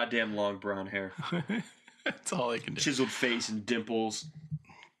 All your goddamn long brown hair. That's all I can do. Chiseled face and dimples.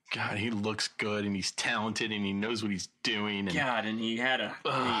 God, he looks good and he's talented and he knows what he's doing. And God, and he had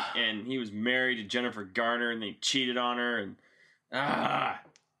and he was married to Jennifer Garner and they cheated on her and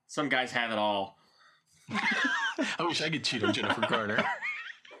some guys have it all. I wish I could cheat on Jennifer Garner.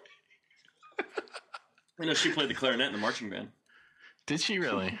 I know she played the clarinet in the marching band. Did she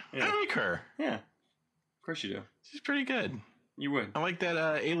really? Yeah. I like her. Yeah, of course you do. She's pretty good. You would. I like that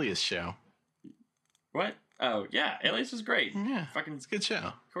Alias show. What? Oh, yeah. Alias was great. Yeah. Fucking, it's a good show.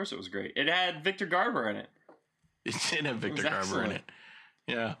 Of course it was great. It had Victor Garber in it. It did have Victor Garber in it.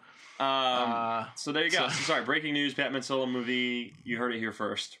 Yeah. So there you go. Sorry, breaking news, Batman solo movie. You heard it here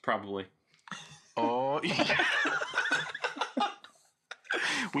first, probably. Oh, yeah.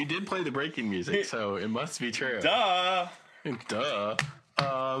 We did play the breaking music, so it must be true. Duh.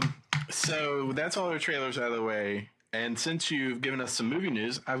 So that's all our trailers out of the way. And since you've given us some movie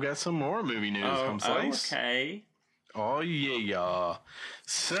news, I've got some more movie news. Home Slice. Okay. Oh, yeah.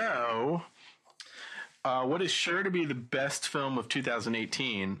 So, what is sure to be the best film of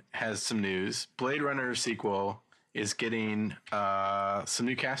 2018 has some news. Blade Runner sequel is getting some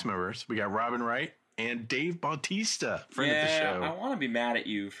new cast members. We got Robin Wright and Dave Bautista, friend of the show. I want to be mad at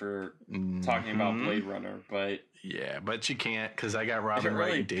you for talking about Blade Runner, but... Yeah, but you can't, because I got Robin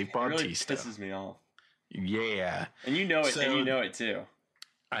Wright and Dave Bautista. It really pisses me off. Yeah. And you know it, and you know it too.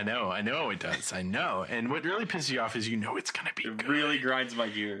 I know it does. I know. And what really pisses you off is it's going to be good. It really grinds my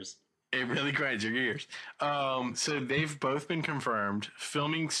gears. It really grinds your gears. So they've both been confirmed.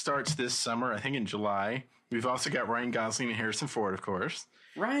 Filming starts this summer, I think in July. We've also got Ryan Gosling and Harrison Ford, of course.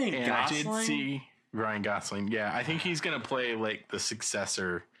 Ryan Gosling? I did see Ryan Gosling. Yeah, I think he's going to play like the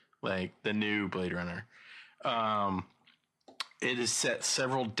successor, like the new Blade Runner. It is set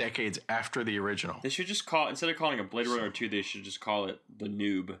several decades after the original. They should just instead of calling it Blade Runner 2, they should just call it The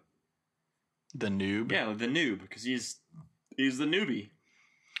Noob. The Noob? Yeah, The Noob, because he's the newbie.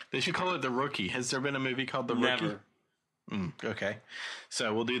 They should call it The Rookie. Has there been a movie called The Never. Rookie? Okay.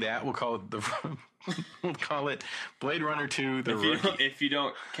 So we'll do that. We'll call it we'll call it Blade Runner 2 The Rookie. If you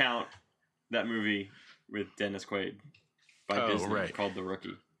don't count that movie with Dennis Quaid by Disney called The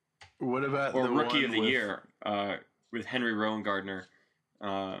Rookie. What about the Rookie of the Year with Henry Rowan Gardner,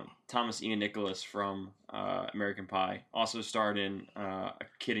 Thomas Ian Nicholas from American Pie, also starred in A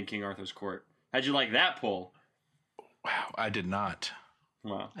Kid in King Arthur's Court. How'd you like that pull? Wow, I did not.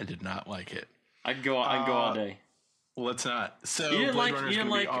 Wow, I did not like it. I can go all day. Let's not. So you didn't Blade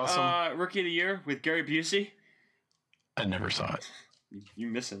like awesome. Rookie of the Year with Gary Busey? I never saw it.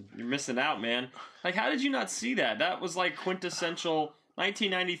 You're missing out, man. Like, how did you not see that? That was like quintessential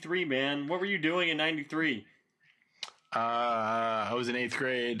 1993, man. What were you doing in 93? I was in 8th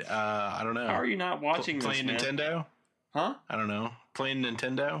grade. I don't know. How are you not watching playing this, man? Nintendo? Huh? I don't know. Playing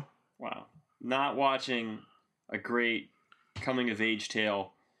Nintendo? Wow. Not watching a great coming-of-age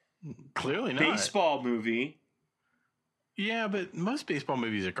tale. Clearly not. Baseball movie. Yeah, but most baseball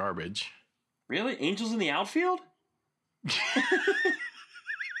movies are garbage. Really? Angels in the Outfield?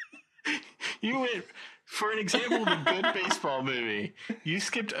 You went, for an example of a good baseball movie, you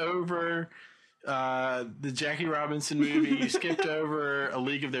skipped over the Jackie Robinson movie. You skipped over A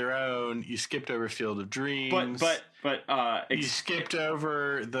League of Their Own. You skipped over Field of Dreams. But you skipped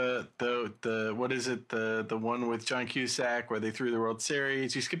over the what is it, the one with John Cusack where they threw the World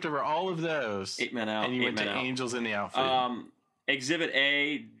Series. You skipped over all of those. 8 Men Out. And you went to Angels in the Outfield. Exhibit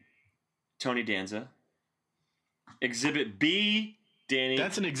A, Tony Danza. Exhibit B, Danny.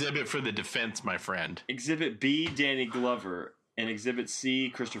 That's an exhibit for the defense, my friend. Exhibit B, Danny Glover, and Exhibit C,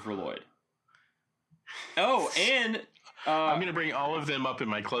 Christopher Lloyd. Oh, and I'm going to bring all of them up in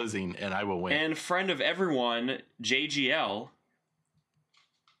my closing, and I will win. And friend of everyone, JGL.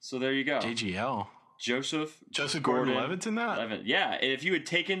 So there you go. JGL. Joseph Gordon-Levitt's in that? Yeah, and if you had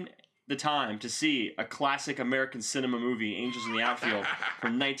taken the time to see a classic American cinema movie, Angels in the Outfield,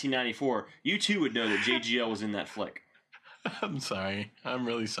 from 1994, you too would know that JGL was in that flick. I'm sorry. I'm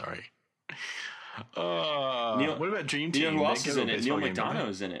really sorry. What about Dream Team? You know who else is in it? Neil McDonough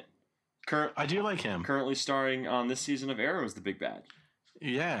is in it. I do like him. Currently starring on this season of Arrow as the Big Bad.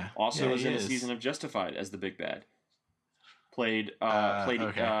 Yeah. Also was in a season of Justified as the Big Bad. Played what's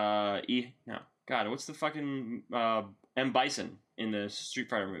the fucking M. Bison in the Street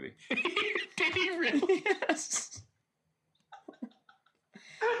Fighter movie. Did he really? Yes.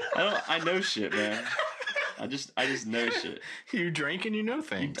 I know shit, man. I just know shit. You drink and you know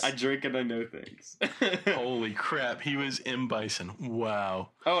things. I drink and I know things. Holy crap. He was M. Bison. Wow.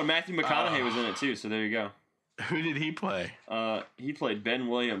 Oh, and Matthew McConaughey was in it too, so there you go. Who did he play? He played Ben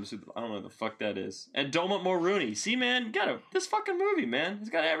Williams. I don't know what the fuck that is. And Dermot Mulroney. See, man, this fucking movie, man. It's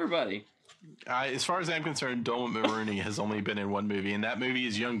got everybody. As far as I'm concerned, Dermot Mulroney has only been in one movie, and that movie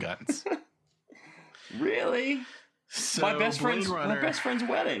is Young Guns. Really? So my best friend's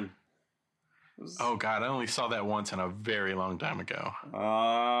wedding. Oh God, I only saw that once and a very long time ago.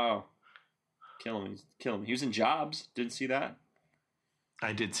 Oh, kill him! He was in Jobs. Didn't see that.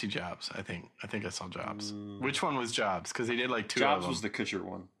 I did see Jobs. I think I saw Jobs. Which one was Jobs? Because they did like two. Jobs of them. was the Kutcher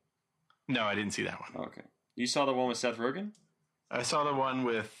one. No, I didn't see that one. Okay, you saw the one with Seth Rogen. I saw the one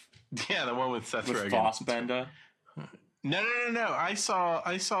with Seth Rogen. With Fassbender. No. I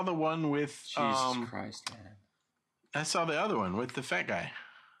saw the one with Jesus Christ, man. I saw the other one with the fat guy.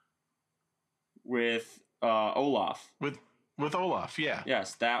 With Olaf. With Olaf, yeah.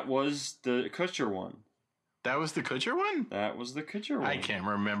 Yes, that was the Kutcher one. That was the Kutcher one? That was the Kutcher one. I can't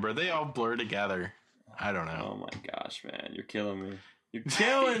remember. They all blur together. I don't know. Oh my gosh, man. You're killing me. You're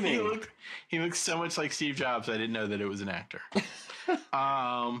killing me. He looks so much like Steve Jobs, I didn't know that it was an actor.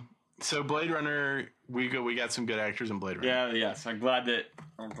 So Blade Runner, we got some good actors in Blade Runner. Yeah, yes. I'm glad that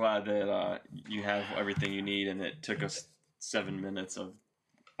you have everything you need, and it took us 7 minutes of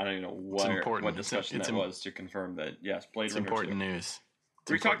I don't even know what discussion that was to confirm that yes, Blade Runner. It's important news.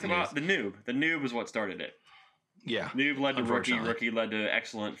 We talked about the Noob. The Noob is what started it. Yeah. Noob led to Rookie. Rookie led to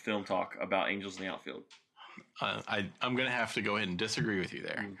excellent film talk about Angels in the Outfield. I'm going to have to go ahead and disagree with you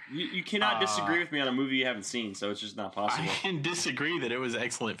there. You cannot disagree with me on a movie you haven't seen, so it's just not possible. I can disagree that it was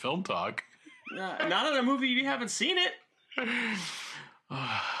excellent film talk. Not on a movie you haven't seen it.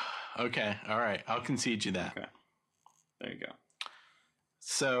 Okay. All right. I'll concede you that. Okay. There you go.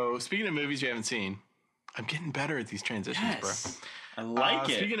 So, speaking of movies you haven't seen, I'm getting better at these transitions, bro. I like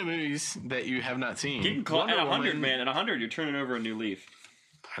it. Speaking of movies that you have not seen. Getting close at 100, man. At 100, you're turning over a new leaf.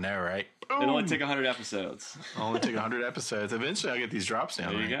 I know, right? It'll only take 100 episodes. Only take 100 episodes. Eventually, I'll get these drops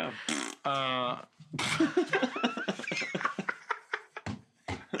down. There you go.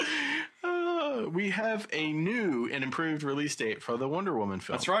 We have a new and improved release date for the Wonder Woman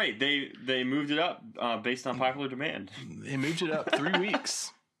film. That's right. They moved it up based on popular demand. They moved it up 3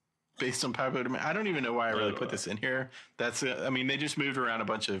 weeks based on popular demand. I don't even know why I really put this in here. They just moved around a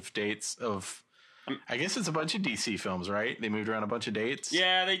bunch of dates of. I guess it's a bunch of DC films, right? They moved around a bunch of dates.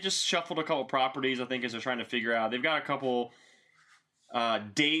 Yeah, they just shuffled a couple properties, I think, as they're trying to figure out. They've got a couple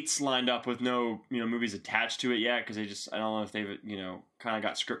dates lined up with no movies attached to it yet because I don't know if they've kind of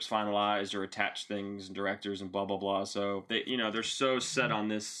got scripts finalized or attached things and directors and blah blah blah. So they're so set on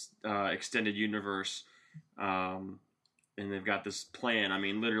this extended universe, and they've got this plan. I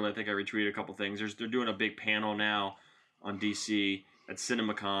mean, literally, I think I retweeted a couple things. They're doing a big panel now on DC at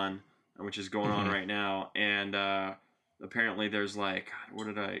CinemaCon, which is going on right now, and apparently there's like, what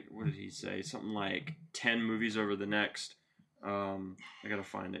did he say? Something like 10 movies over the next. I gotta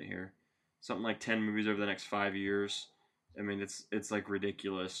find it here. Something like 10 movies over the next 5 years. I mean, it's like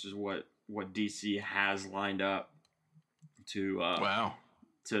ridiculous, just what DC has lined up to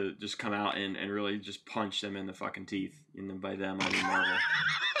to just come out and really just punch them in the fucking teeth. And by them, I mean Marvel.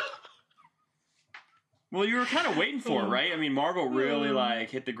 Well, you were kind of waiting for it, right? I mean, Marvel really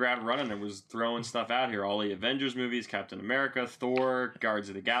hit the ground running and was throwing stuff out here. All the Avengers movies, Captain America, Thor, Guardians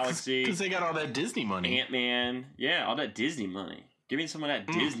of the Galaxy. Because they got all that Disney money. Ant-Man. Yeah, all that Disney money. Give me some of that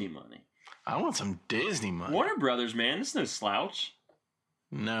Disney money. I want some Disney money. Warner Brothers, man. This is no slouch.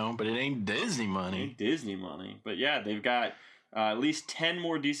 No, but it ain't Disney money. It ain't Disney money. But yeah, they've got at least 10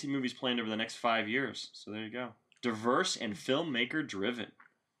 more DC movies planned over the next 5 years. So there you go. Diverse and filmmaker driven.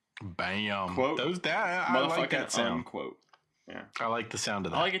 Bam. Quote. I like that sound. Unquote. Yeah. I like the sound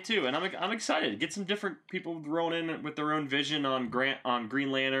of that. I like it too, and I'm excited. Get some different people thrown in with their own vision on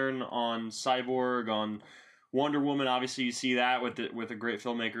Green Lantern, on Cyborg, on Wonder Woman. Obviously, you see that with a great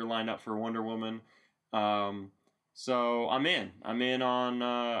filmmaker lined up for Wonder Woman. So I'm in. I'm in on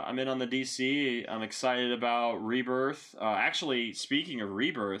the DC. I'm excited about Rebirth. Actually, speaking of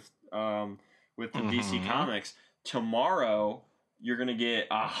Rebirth, with the DC Comics, tomorrow you're gonna get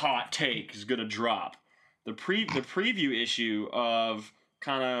a hot take is gonna drop. The preview issue of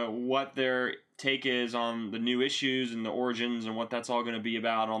kind of what their take is on the new issues and the origins and what that's all going to be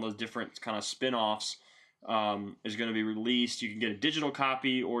about, and all those different kind of spin-offs is going to be released. You can get a digital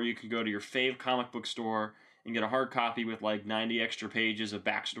copy, or you can go to your fave comic book store and get a hard copy with like 90 extra pages of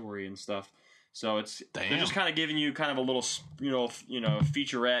backstory and stuff. So they're just kind of giving you kind of a little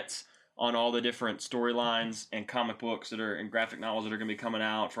featurettes on all the different storylines and comic books and graphic novels that are going to be coming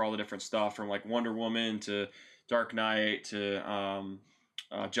out for all the different stuff, from like Wonder Woman to Dark Knight to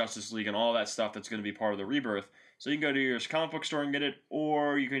Justice League and all that stuff that's going to be part of the Rebirth. So you can go to your comic book store and get it,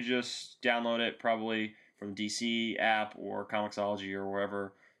 or you can just download it probably from DC app or Comixology or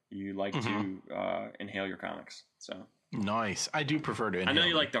wherever you like to inhale your comics. So nice. I do prefer to inhale. I know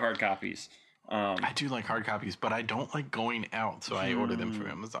you like the hard copies. I do like hard copies, but I don't like going out, so I order them from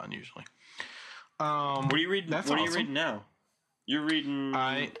Amazon usually. What are you reading? That's what awesome. are you reading now? You're reading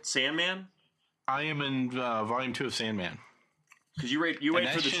Sandman? I am in volume 2 of Sandman. Because you wait for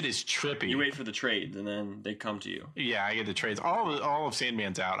that shit is trippy. You wait for the trades, and then they come to you. Yeah, I get the trades. All of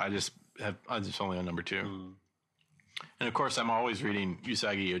Sandman's out. I just only on number 2. And of course, I'm always reading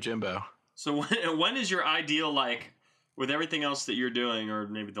Usagi Yojimbo. So when is your ideal, like, with everything else that you're doing, or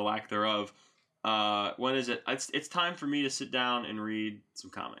maybe the lack thereof? When is it? It's time for me to sit down and read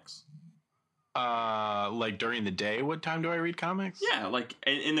some comics. Like during the day, what time do I read comics? Yeah, like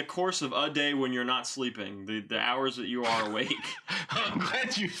in the course of a day when you're not sleeping, the hours that you are awake. I'm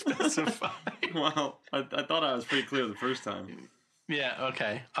glad you specified. Well, I thought I was pretty clear the first time. Yeah,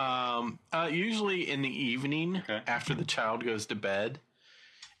 okay. Usually in the evening after the child goes to bed,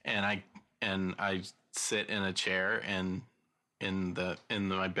 and I sit in a chair and in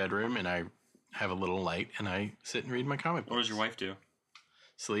my bedroom, and I have a little light, and I sit and read my comic books. What does your wife do?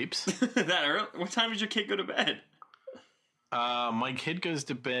 Sleeps. That early? What time does your kid go to bed? My kid goes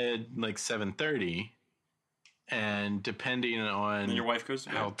to bed like 7:30, and depending on and your wife goes to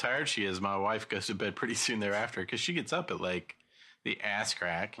bed? how tired she is, my wife goes to bed pretty soon thereafter because she gets up at like the ass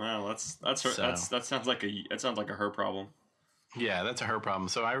crack. Wow, that's her. So. That sounds like a her problem. Yeah, that's a her problem.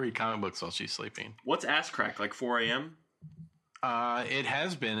 So I read comic books while she's sleeping. What's ass crack? Like 4 a.m.? It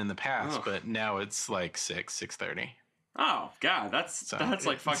has been in the past, but now it's like 6:30. Oh God, that's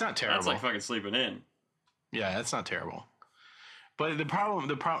like fucking. It's not terrible. That's like fucking sleeping in. Yeah, that's not terrible. But the problem,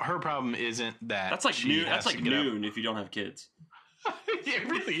 her problem isn't that that's like she noon. That's like noon if you don't have kids. It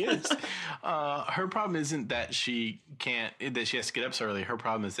really is. Her problem isn't that she has to get up so early. Her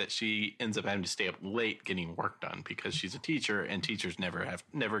problem is that she ends up having to stay up late getting work done because she's a teacher, and teachers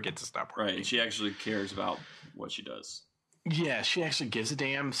never get to stop working. Right, and she actually cares about what she does. Yeah, she actually gives a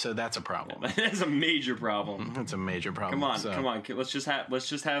damn, so that's a problem. Yeah, that's a major problem. That's a major problem. Come on. Let's just have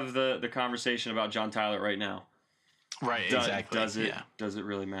the conversation about John Tyler right now. Right, exactly. Does it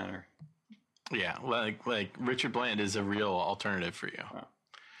really matter? Yeah, like Richard Bland is a real alternative for you. Wow.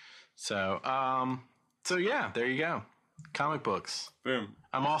 So yeah, there you go. Comic books. Boom.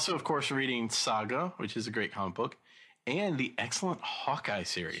 I'm also, of course, reading Saga, which is a great comic book, and the excellent Hawkeye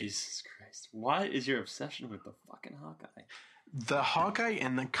series. Jesus Christ. What is your obsession with the fucking Hawkeye? The Hawkeye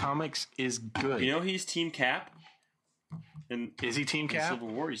in the comics is good. You know he's Team Cap? Is he Team Cap? In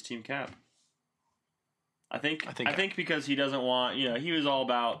Civil War, he's Team Cap. I think because he doesn't want, he was all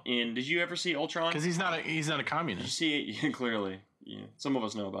about did you ever see Ultron? Because he's not a communist. Did you see it? Clearly. Yeah, some of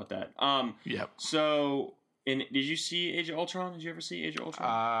us know about that. Yep. So, did you see Age of Ultron? Did you ever see Age of Ultron?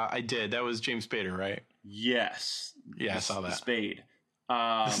 I did. That was James Spader, right? Yes. Yeah, I saw that. The Spade.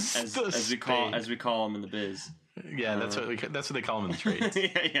 As we call him in the biz. Yeah, that's what they call him in the trades.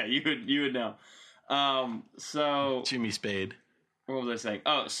 yeah, you would know. So Jimmy Spade. What was I saying?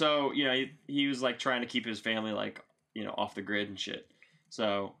 Oh, so he was like trying to keep his family like off the grid and shit.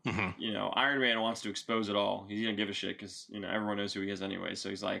 So Iron Man wants to expose it all. He doesn't give a shit because everyone knows who he is anyway. So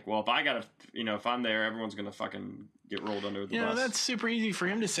he's like, well, if I gotta, if I'm there, everyone's gonna fucking get rolled under the bus. That's super easy for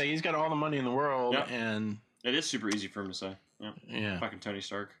him to say. He's got all the money in the world, and it is super easy for him to say. Yeah. Fucking Tony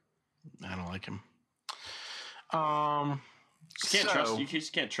Stark. I don't like him. You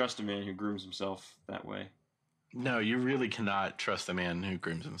just can't trust a man who grooms himself that way. No, you really cannot trust a man who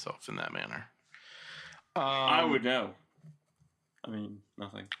grooms himself in that manner. I would know. I mean,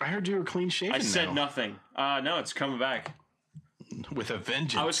 nothing. I heard you were clean shaven. I said nothing. No, it's coming back with a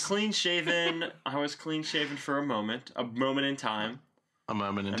vengeance. I was clean shaven. For a moment in time.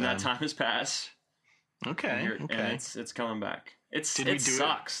 And that time has passed. Okay. And it's coming back. It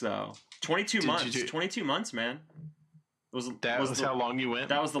sucks though. 22 months. 22 months, man. That was how long you went?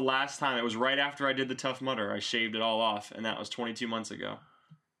 That was the last time. It was right after I did the Tough Mudder. I shaved it all off, and that was 22 months ago.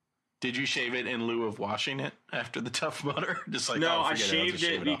 Did you shave it in lieu of washing it after the Tough Mudder? Just like no, I shaved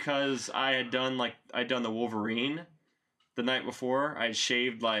it because I had done the Wolverine the night before. I had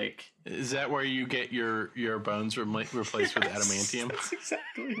shaved like. Is that where you get your bones replaced with adamantium? That's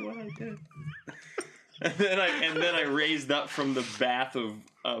exactly what I did. and then I raised up from the bath of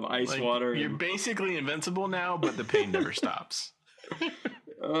ice water. You're basically invincible now, but the pain never stops.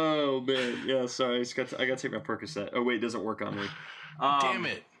 Oh man, yeah. Sorry, I got to take my Percocet. Oh wait, it doesn't work on me. Damn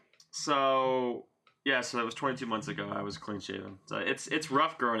it. So that was 22 months ago. I was clean shaven. So it's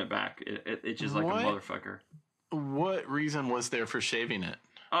rough growing it back. It itches like a motherfucker. What reason was there for shaving it?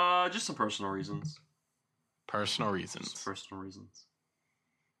 Just some personal reasons. Personal reasons. Just personal reasons.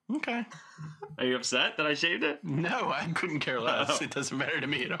 Okay. Are you upset that I shaved it? No, I couldn't care less. It doesn't matter to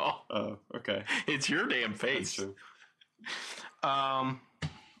me at all. Oh, okay. It's your damn face. That's true. I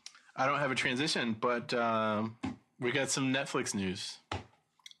don't have a transition, but we got some Netflix news.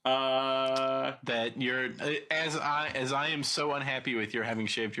 That you're as I am so unhappy with your having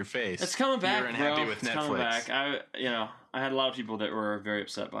shaved your face. It's coming back, You're unhappy with it's Netflix. coming back. I had a lot of people that were very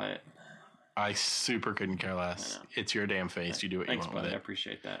upset by it. I super couldn't care less. It's your damn face. You do what you want buddy. with it. I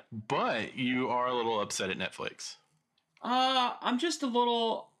appreciate that. But you are a little upset at Netflix. I'm just a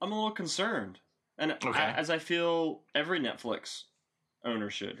little concerned, and as I feel every Netflix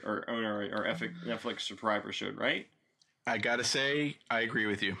owner or Netflix subscriber should, right? I gotta say, I agree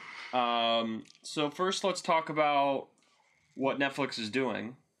with you. So first, let's talk about what Netflix is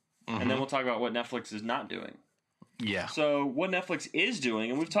doing, and then we'll talk about what Netflix is not doing. Yeah. So what Netflix is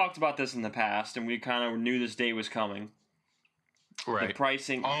doing, and we've talked about this in the past, and we kind of knew this day was coming. Right. The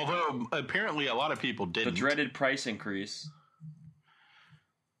pricing, although apparently a lot of people didn't. The dreaded price increase.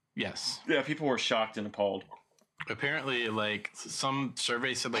 Yes. Yeah, people were shocked and appalled. Apparently, like some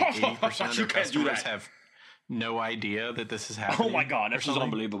surveys said, like 80% of their customers have no idea that this is happening. Oh my god, this is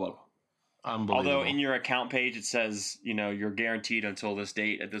unbelievable. Although in your account page it says, you're guaranteed until this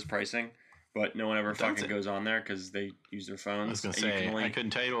date at this pricing, but no one ever fucking goes on there because they use their phones. I was gonna say, I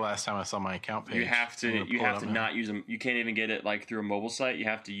couldn't tell you the last time I saw my account page. You have to not use them. You can't even get it like through a mobile site. You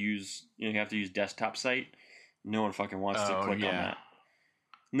have to use desktop site. No one fucking wants to click on that.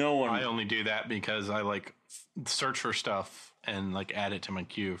 No one. I only do that because I like search for stuff and like add it to my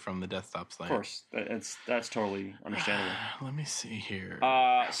queue from the desktop site. Of course, that's totally understandable. Let me see here.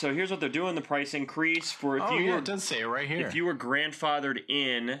 So here's what they're doing: the price increase for it does say it right here. If you were grandfathered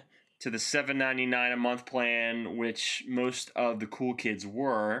in to the $7.99 a month plan, which most of the cool kids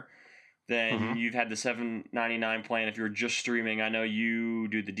were, then you've had the $7.99 plan. If you're just streaming, I know you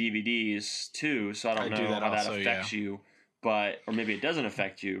do the DVDs too, so I don't know how that affects you. Or maybe it doesn't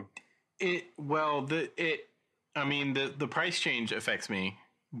affect you. The price change affects me,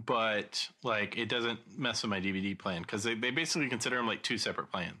 but like it doesn't mess with my DVD plan because they basically consider them like two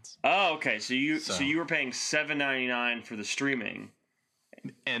separate plans. Oh, okay. So you were paying $7.99 for the streaming,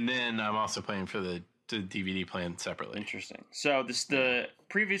 and then I'm also paying for the DVD plan separately. Interesting. So the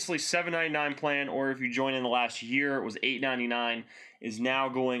previously $7.99 plan, or if you joined in the last year, it was $8.99, is now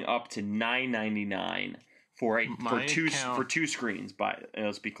going up to $9.99 for two screens.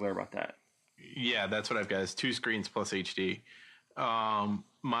 Let's be clear about that. Yeah, that's what I've got is 2 screens plus HD.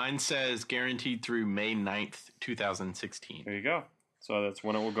 Mine says guaranteed through May 9th, 2016. There you go. So that's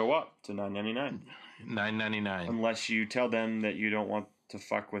when it will go up to $9.99. $9.99. Unless you tell them that you don't want to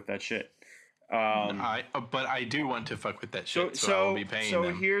fuck with that shit. But I do want to fuck with that shit, so I will be paying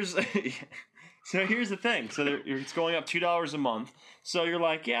them. Here's the thing. So it's going up $2 a month. So you're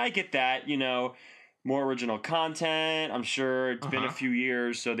like, yeah, I get that. More original content. I'm sure it's been a few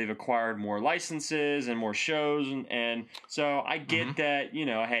years, so they've acquired more licenses and more shows, and so I get that.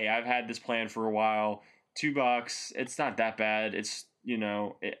 Hey, I've had this plan for a while. $2, it's not that bad. It's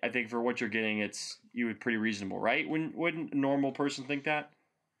I think for what you're getting, you would pretty reasonable, right? Wouldn't a normal person think that?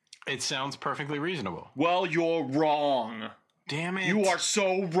 It sounds perfectly reasonable. Well, you're wrong. Damn it! You are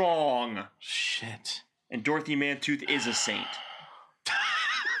so wrong. Shit. And Dorothy Mantooth is a saint.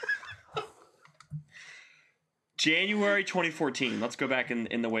 January 2014. Let's go back in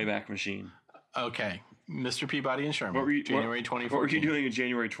the Wayback Machine. Okay. Mr. Peabody and Sherman. January 2014. What were you doing in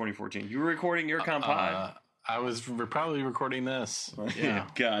January 2014? You were recording Earcon Pod. I was probably recording this. Yeah.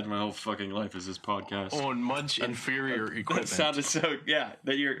 God, my whole fucking life is this podcast. On much inferior equipment. That sounded so,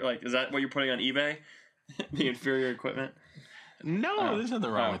 that you're like, is that what you're putting on eBay? The inferior equipment? No, there's nothing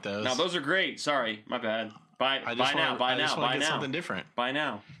wrong with those. No, those are great. Sorry, my bad. Buy now. I just want to get something different. Buy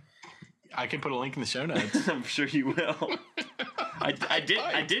now. I can put a link in the show notes. I'm sure you will. I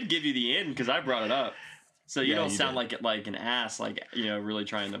did give you the in because I brought it up, so you don't sound like an ass, really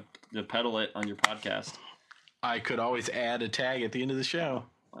trying to peddle it on your podcast. I could always add a tag at the end of the show.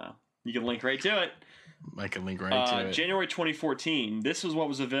 Wow, you can link right to it. I can link right to it. January 2014. This is what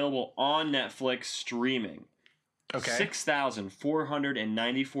was available on Netflix streaming. Okay,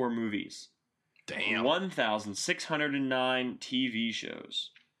 6,494 movies. Damn. 1,609 TV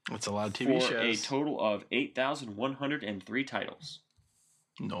shows. That's a lot of TV shows. For a total of 8,103 titles.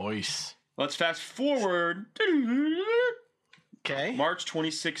 Nice. Let's fast forward. Okay. March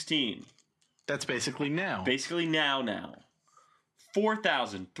 2016. That's basically now. Basically now.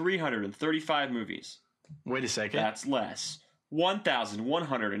 4,335 movies. Wait a second. That's less.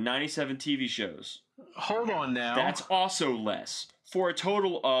 1,197 TV shows. Hold on now. That's also less. for a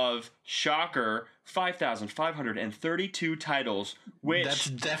total of, shocker, 5,532 titles, which... That's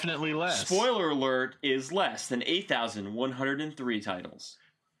definitely less. Spoiler alert, is less than 8,103 titles.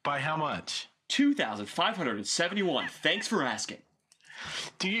 By how much? 2,571. Thanks for asking.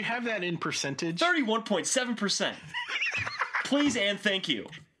 Do you have that in percentage? 31.7%. Please and thank you.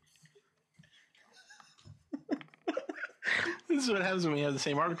 This is what happens when we have the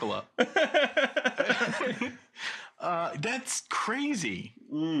same article up. That's crazy.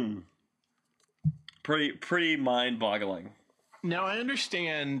 Pretty mind-boggling. Now I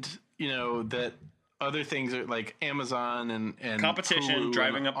understand, that other things are like Amazon and competition Hulu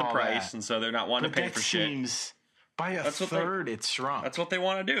driving up the price, that. And so they're not wanting to pay for shit. Seems by a third, it's shrunk. That's what they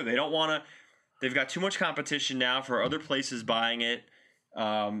want to do. They don't want to. They've got too much competition now for other places buying it.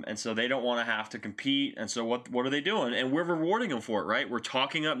 And so they don't want to have to compete. And so what are they doing? And we're rewarding them for it, right? We're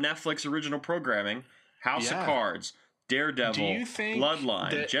talking up Netflix original programming, House of Cards, Daredevil,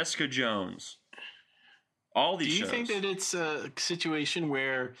 Bloodline, Jessica Jones, all these shows. Do you think that it's a situation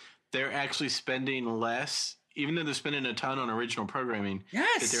where they're actually spending less, even though they're spending a ton on original programming?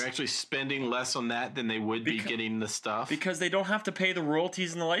 Yes. That they're actually spending less on that than they would be getting the stuff? Because they don't have to pay the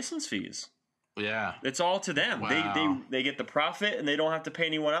royalties and the license fees. Yeah. It's all to them. Wow. They get the profit and they don't have to pay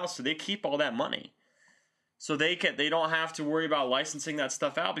anyone else, so they keep all that money. So they don't have to worry about licensing that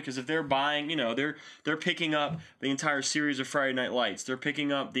stuff out, because if they're buying, they're picking up the entire series of Friday Night Lights, they're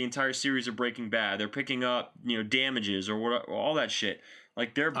picking up the entire series of Breaking Bad, they're picking up, Damages or what, all that shit.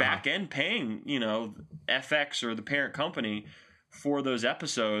 Like they're back end paying, FX or the parent company for those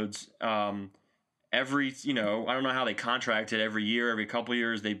episodes. Every, I don't know how they contract it every year, every couple of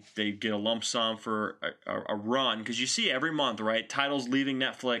years, they get a lump sum for a run. Because you see every month, right? Titles leaving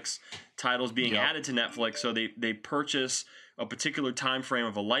Netflix, titles being added to Netflix. So they purchase a particular time frame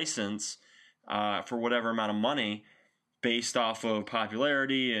of a license for whatever amount of money based off of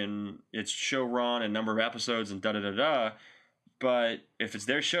popularity and its show run and number of episodes and da-da-da-da. But if it's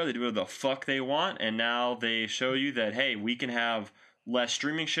their show, they do whatever the fuck they want. And now they show you that, hey, we can have less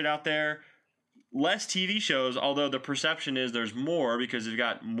streaming shit out there, less TV shows, although the perception is there's more because they've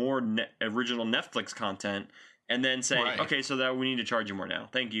got more original Netflix content, and then say, okay, so that we need to charge you more now.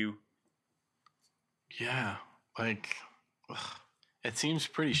 Thank you. Yeah. It seems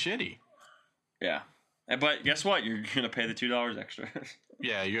pretty shitty. Yeah. But guess what? You're going to pay the $2 extra.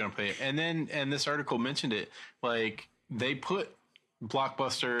 Yeah, you're going to pay it. And this article mentioned it. Like, they put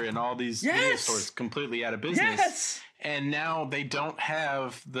Blockbuster and all these video stores completely out of business. Yes. And now they don't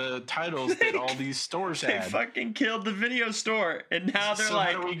have the titles that all these stores had. They fucking killed the video store. And now they're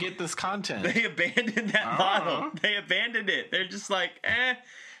like, how do we get this content? They abandoned that model. They abandoned it. They're just like,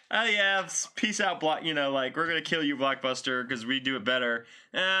 oh yeah, peace out, we're going to kill you, Blockbuster, because we do it better.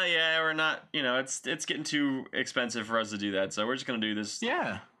 Yeah, we're not, it's getting too expensive for us to do that, so we're just going to do this.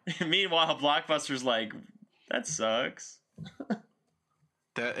 Yeah. Meanwhile, Blockbuster's like, that sucks.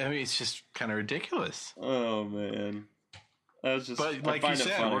 It's just kind of ridiculous. Oh man, But like you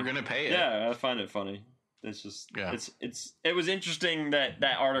said, we're gonna pay it. Yeah, I find it funny. It's just, it was interesting that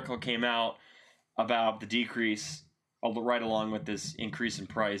article came out about the decrease right along with this increase in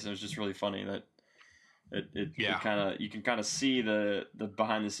price. It was just really funny that you can kind of see the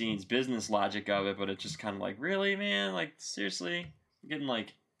behind the scenes business logic of it, but it's just kind of like, really, man, like seriously, I'm getting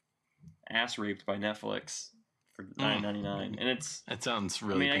like ass raped by Netflix for $9.99, and that sounds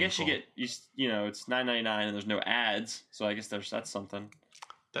really. I guess you get it's $9.99 and there's no ads, so I guess that's something.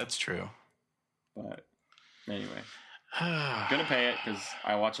 That's true. But anyway, gonna pay it because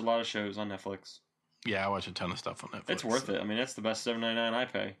I watch a lot of shows on Netflix. Yeah, I watch a ton of stuff on Netflix. It's worth it. I mean, that's the best $7.99 I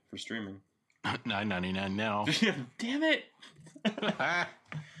pay for streaming. $9.99 now. Damn it.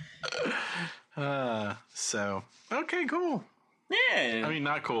 So okay, cool. Yeah. I mean,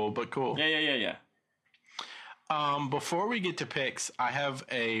 not cool, but cool. Yeah. Before we get to picks, I have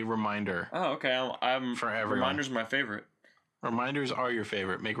a reminder. Oh, okay. I'm for everyone. Reminders are my favorite. Reminders are your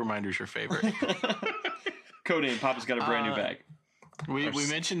favorite. Make reminders your favorite. Cody and Papa's got a brand new bag. We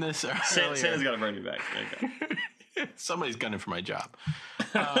mentioned this earlier. Santa's got a brand new bag. There you go. Somebody's gunning for my job.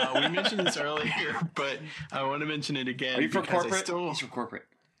 We mentioned this earlier, but I want to mention it again. Are you from corporate? He's from corporate.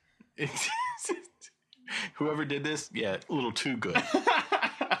 Whoever did this, a little too good.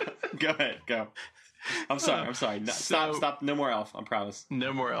 Go ahead, go. I'm sorry. No, stop. No more elf. I promise.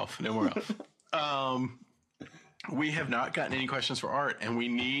 No more elf. We have not gotten any questions for Art, and we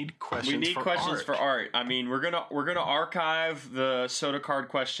need questions. For Art. I mean, we're gonna archive the soda card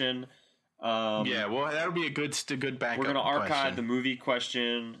question. Well, that'll be a good backup. We're gonna archive the movie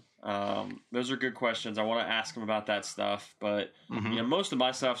question. Those are good questions. I want to ask him about that stuff, but most of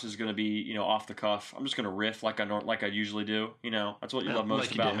my stuff is going to be off the cuff. I'm just going to riff like I usually do. That's what you love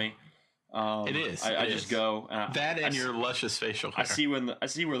most about me. It is. I just go and your luscious facial hair. I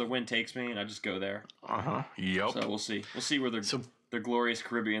see where the wind takes me, and I just go there. Yep. So we'll see. We'll see where the glorious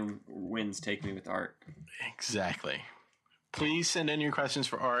Caribbean winds take me with art. Exactly. Please send in your questions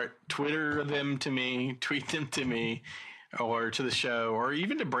for Art. Twitter them to me. Tweet them to me, or to the show, or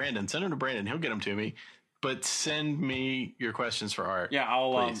even to Brandon. Send them to Brandon. He'll get them to me. But send me your questions for Art. Yeah,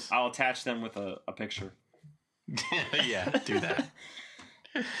 I'll attach them with a picture. Yeah, do that.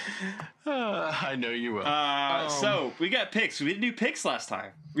 I know you will. So we got picks. We didn't do picks last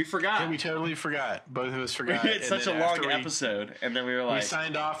time. We forgot. Yeah, we totally forgot. Both of us forgot. We did such a long episode, and then we were like, we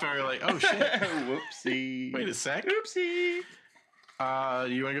signed off, and we were like, oh shit, whoopsie. Wait a sec, oopsie.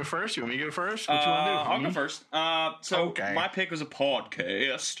 You want to go first? You want me to go first? What you want to do? I'll go first. My pick was a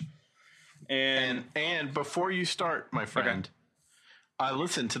podcast, and before you start, my friend, I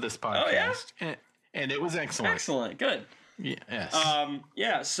listened to this podcast, and it was excellent. Excellent, good.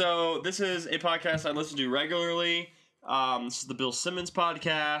 Yes. So this is a podcast I listen to regularly. This is the Bill Simmons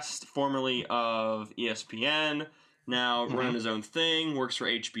podcast, formerly of ESPN, now running his own thing, works for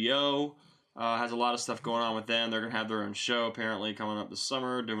HBO, has a lot of stuff going on with them. They're going to have their own show, apparently, coming up this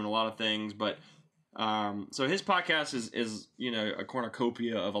summer, doing a lot of things. But so his podcast is a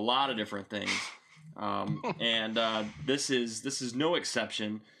cornucopia of a lot of different things. And this is no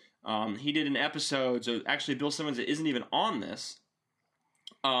exception. He did an episode, so actually Bill Simmons isn't even on this,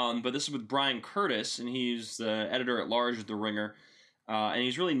 but this is with Brian Curtis, and he's the editor-at-large of The Ringer, and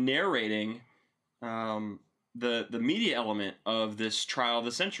he's really narrating the media element of this trial of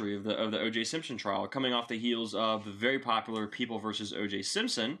the century, of the O.J. Simpson trial, coming off the heels of the very popular People versus O.J.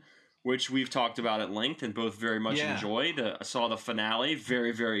 Simpson, which we've talked about at length and both very much enjoyed. I saw the finale,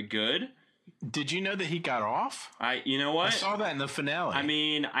 very, very good. Did you know that he got off? You know what? I saw that in the finale. I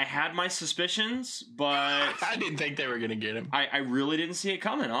mean, I had my suspicions, but I didn't think they were going to get him. I really didn't see it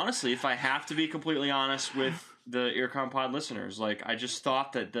coming, honestly. If I have to be completely honest with the Earcom Pod listeners, I just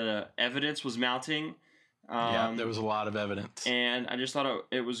thought that the evidence was mounting. There was a lot of evidence, and I just thought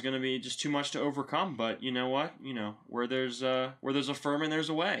it was going to be just too much to overcome. But you know what? Where there's a Furman, there's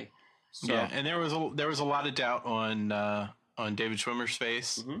a way. So. Yeah, and there was a lot of doubt on David Schwimmer's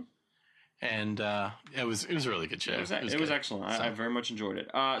face. Mm-hmm. And it was a really good show. It was excellent. I very much enjoyed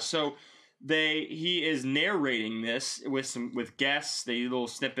it. So he is narrating this with guests. They little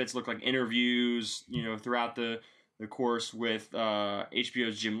snippets, look like interviews, throughout the course with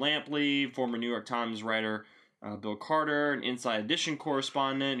HBO's Jim Lampley, former New York Times writer Bill Carter, an Inside Edition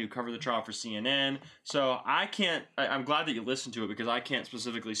correspondent who covered the trial for CNN. So I'm glad that you listened to it, because I can't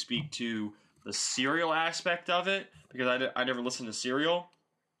specifically speak to the serial aspect of it, because I never listened to Serial.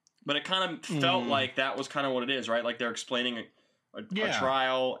 But it kind of felt like that was kind of what it is, right? Like they're explaining a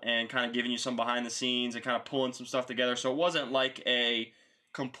trial and kind of giving you some behind the scenes and kind of pulling some stuff together. So it wasn't like a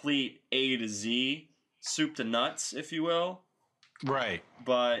complete A to Z, soup to nuts, if you will. Right.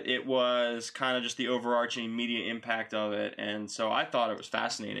 But it was kind of just the overarching media impact of it. And so I thought it was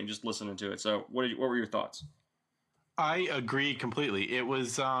fascinating just listening to it. So what were your thoughts? I agree completely. It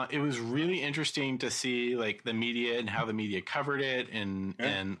was really interesting to see the media and how the media covered it and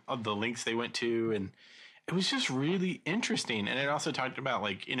the links they went to, and it was just really interesting. And it also talked about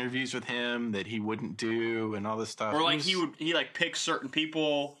interviews with him that he wouldn't do and all this stuff. Or he pick certain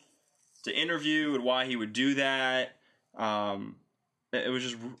people to interview and why he would do that. It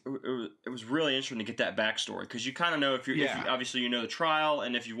was really interesting to get that backstory, because you kind of know if you obviously the trial,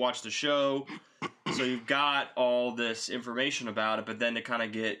 and if you watch the show. So you've got all this information about it, but then to kind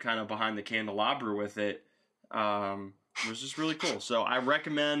of get behind the candelabra with it, it was just really cool. So I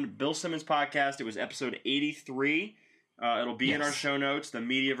recommend Bill Simmons' podcast. It was episode 83. It'll be in our show notes. The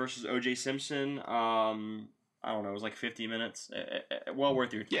media versus O.J. Simpson. I don't know. It was 50 minutes. Well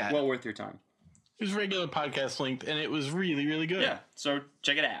worth your time. It was regular podcast length, and it was really, really good. Yeah. So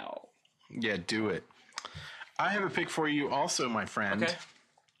check it out. Yeah, do it. I have a pick for you, also, my friend. Okay.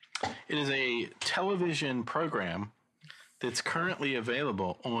 It is a television program that's currently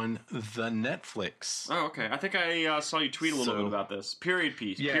available on the Netflix. Oh, okay. I think I saw you tweet a little bit about this. Period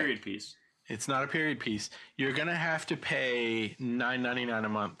piece. Yeah, period piece. It's not a period piece. You're going to have to pay $9.99 a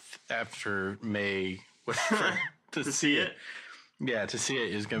month after May whatever, to see it. Yeah, to see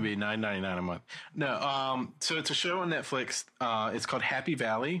it is going to be $9.99 a month. No, so it's a show on Netflix. It's called Happy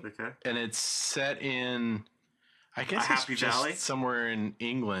Valley. Okay. And it's set in... I guess Happy Valley? Somewhere in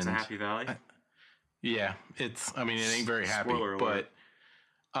England. It's a Happy Valley? It ain't very happy. Spoiler alert.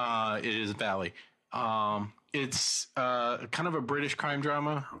 But it is a valley. It's kind of a British crime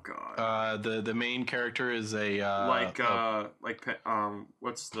drama. Oh God. The main character is what's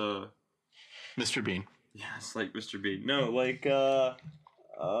the Mr. Bean. Yeah, it's like Mr. Bean. No,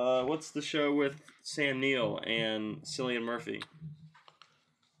 what's the show with Sam Neill and Cillian Murphy?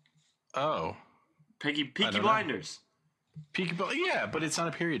 Oh, Peaky Blinders. Yeah, but it's not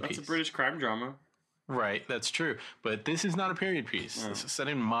a period piece. That's a British crime drama. Right, that's true. But this is not a period piece. Oh. This is set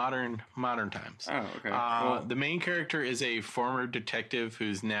in modern times. Oh, okay. Cool. The main character is a former detective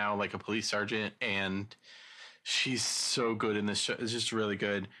who's now like a police sergeant, and she's so good in this show. It's just really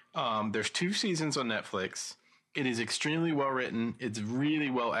good. There's 2 seasons on Netflix. It is extremely well written. It's really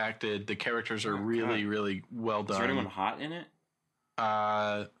well acted. The characters are really well done. Is there anyone hot in it?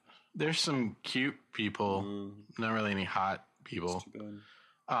 There's some cute people. Not really any hot people. That's too bad.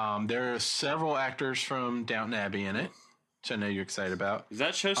 There are several actors from Downton Abbey in it, which I know you're excited about. Is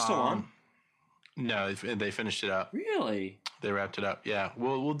that show still on? No, they finished it up. Really? They wrapped it up. Yeah,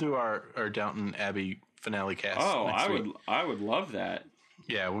 we'll do our Downton Abbey finale cast. Oh, next week. I would love that.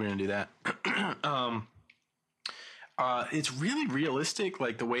 Yeah, we're gonna do that. It's really realistic,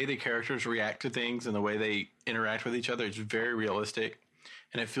 like the way the characters react to things and the way they interact with each other. It's very realistic,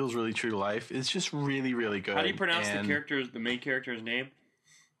 and it feels really true to life. It's just really, really good. How do you pronounce the main character's name?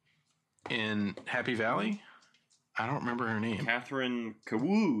 In Happy Valley? I don't remember her name. Catherine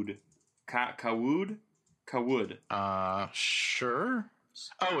Cawood. Cawood? Sure.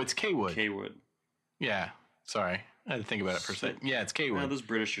 Oh, it's Kaywood. Kaywood. Yeah. Sorry. I had to think about it for a second. Yeah, it's Kaywood. Oh, those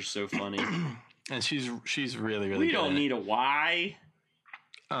British are so funny. And she's really, really we good. We don't need a Y.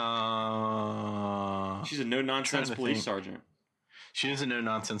 She's a no-nonsense police sergeant. She is a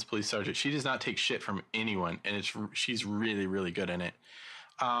no-nonsense police sergeant. She does not take shit from anyone, and she's really, really good in it.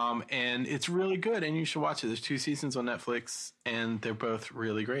 And it's really good, and you should watch it. There's 2 seasons on Netflix, and they're both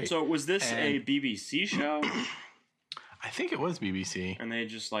really great. So was this a BBC show? I think it was BBC. And they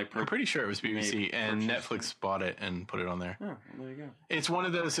just I'm pretty sure it was BBC, and Netflix bought it and put it on there. Oh, well, there you go. It's one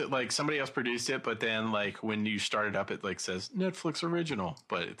of those that somebody else produced it, but then when you start it up, it says Netflix original,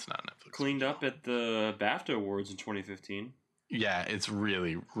 but it's not Netflix. Cleaned up at the BAFTA Awards in 2015. Yeah, it's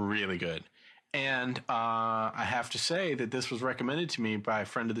really, really good. And I have to say that this was recommended to me by a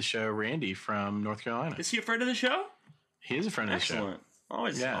friend of the show, Randy from North Carolina. Is he a friend of the show? He is a friend of the show. Excellent.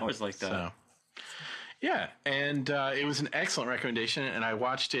 Always like that. So, yeah, and it was an excellent recommendation, and I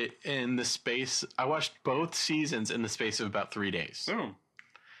watched it I watched both seasons in the space of about 3 days. Boom.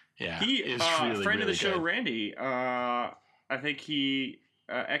 Yeah. He, really, friend really of the show, good. Randy, I think he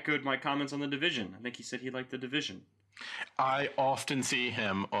echoed my comments on The Division. I think he said he liked The Division. I often see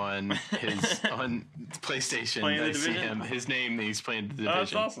him on his on PlayStation. I see him. His name. He's playing The Division.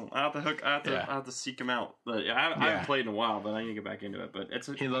 That's awesome. I have to seek him out. But I haven't played in a while. But I need to get back into it. But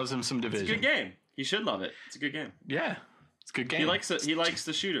he loves him some Division. It's a good game. He should love it. It's a good game. Yeah, it's a good game. He likes it. He likes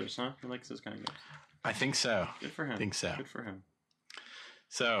the shooters, huh? He likes those kind of games. I think so. Good for him. I think so. Good for him.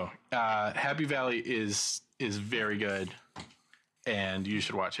 So, Happy Valley is very good, and you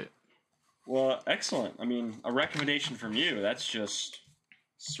should watch it. Well, excellent. I mean, a recommendation from you. That's just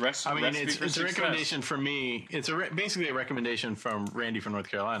it's a recommendation from me. It's basically a recommendation from Randy from North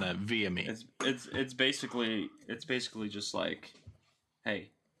Carolina via me. It's basically just like, hey,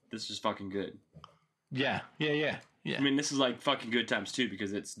 this is fucking good. Yeah. I mean, this is like fucking good times too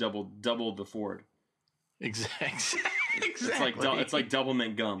because it's double the Ford. Exactly. It's like double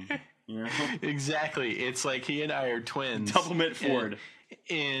mint gum. You know? Exactly. It's like he and I are twins. Double mint Ford.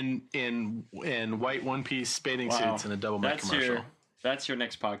 In white one-piece bathing suits in a double mint commercial. That's your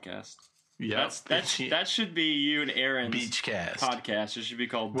next podcast. Yeah, that should be you and Aaron's Beachcast podcast. It should be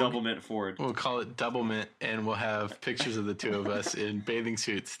called Double Mint Ford. We'll call it Double Mint, and we'll have pictures of the two of us in bathing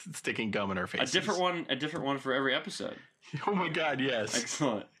suits sticking gum in our faces. A different one for every episode. Oh my God! Yes,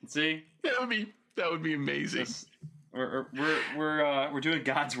 excellent. See, that would be amazing. We're doing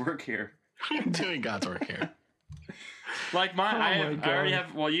God's work here. We're doing God's work here. Like I already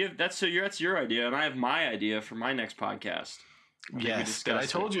have. Well, that's your idea, and I have my idea for my next podcast. Yes, and I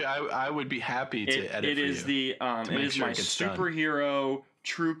told you I would be happy to edit. It is my superhero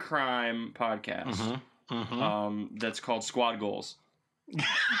true crime podcast. That's called Squad Goals.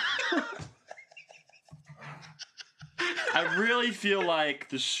 I really feel like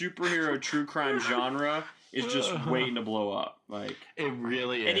the superhero true crime genre is just waiting to blow up. Like it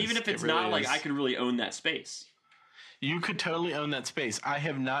really is. And even if it's really not, like I could really own that space. You could totally own that space. I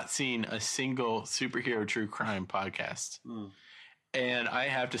have not seen a single superhero true crime podcast. And I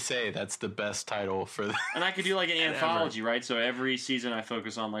have to say, that's the best title for the. And I could do like an anthology, right? So every season I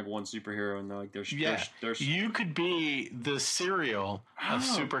focus on like one superhero, and like there's you could be the serial of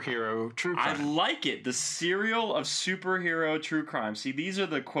superhero true crime. I like it. The serial of superhero true crime. See, these are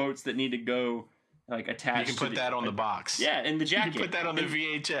the quotes that need to go like attached. You can put that on the box. Yeah, in the jacket. You can put that on the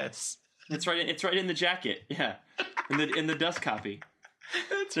VHS. It's right. It's right in the jacket. Yeah, in the dust copy.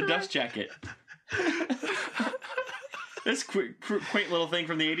 It's a dust jacket. This quaint little thing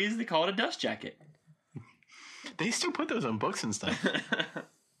from the 80s, they call it a dust jacket. They still put those on books and stuff.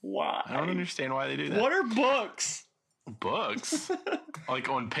 Why? I don't understand why they do that. What are books? Books? Like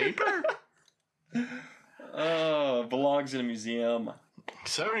on paper? Oh, belongs in a museum.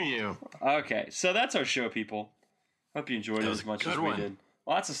 So do you. Okay, so that's our show, people. Hope you enjoyed it as much as we did.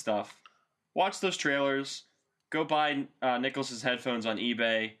 Lots of stuff. Watch those trailers. Go buy Nicholas's headphones on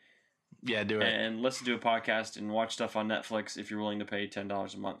eBay. Yeah, do it. And listen to a podcast and watch stuff on Netflix if you're willing to pay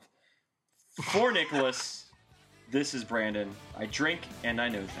 $10 a month. For Nicholas, this is Brandon. I drink and I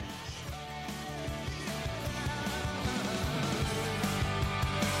know things.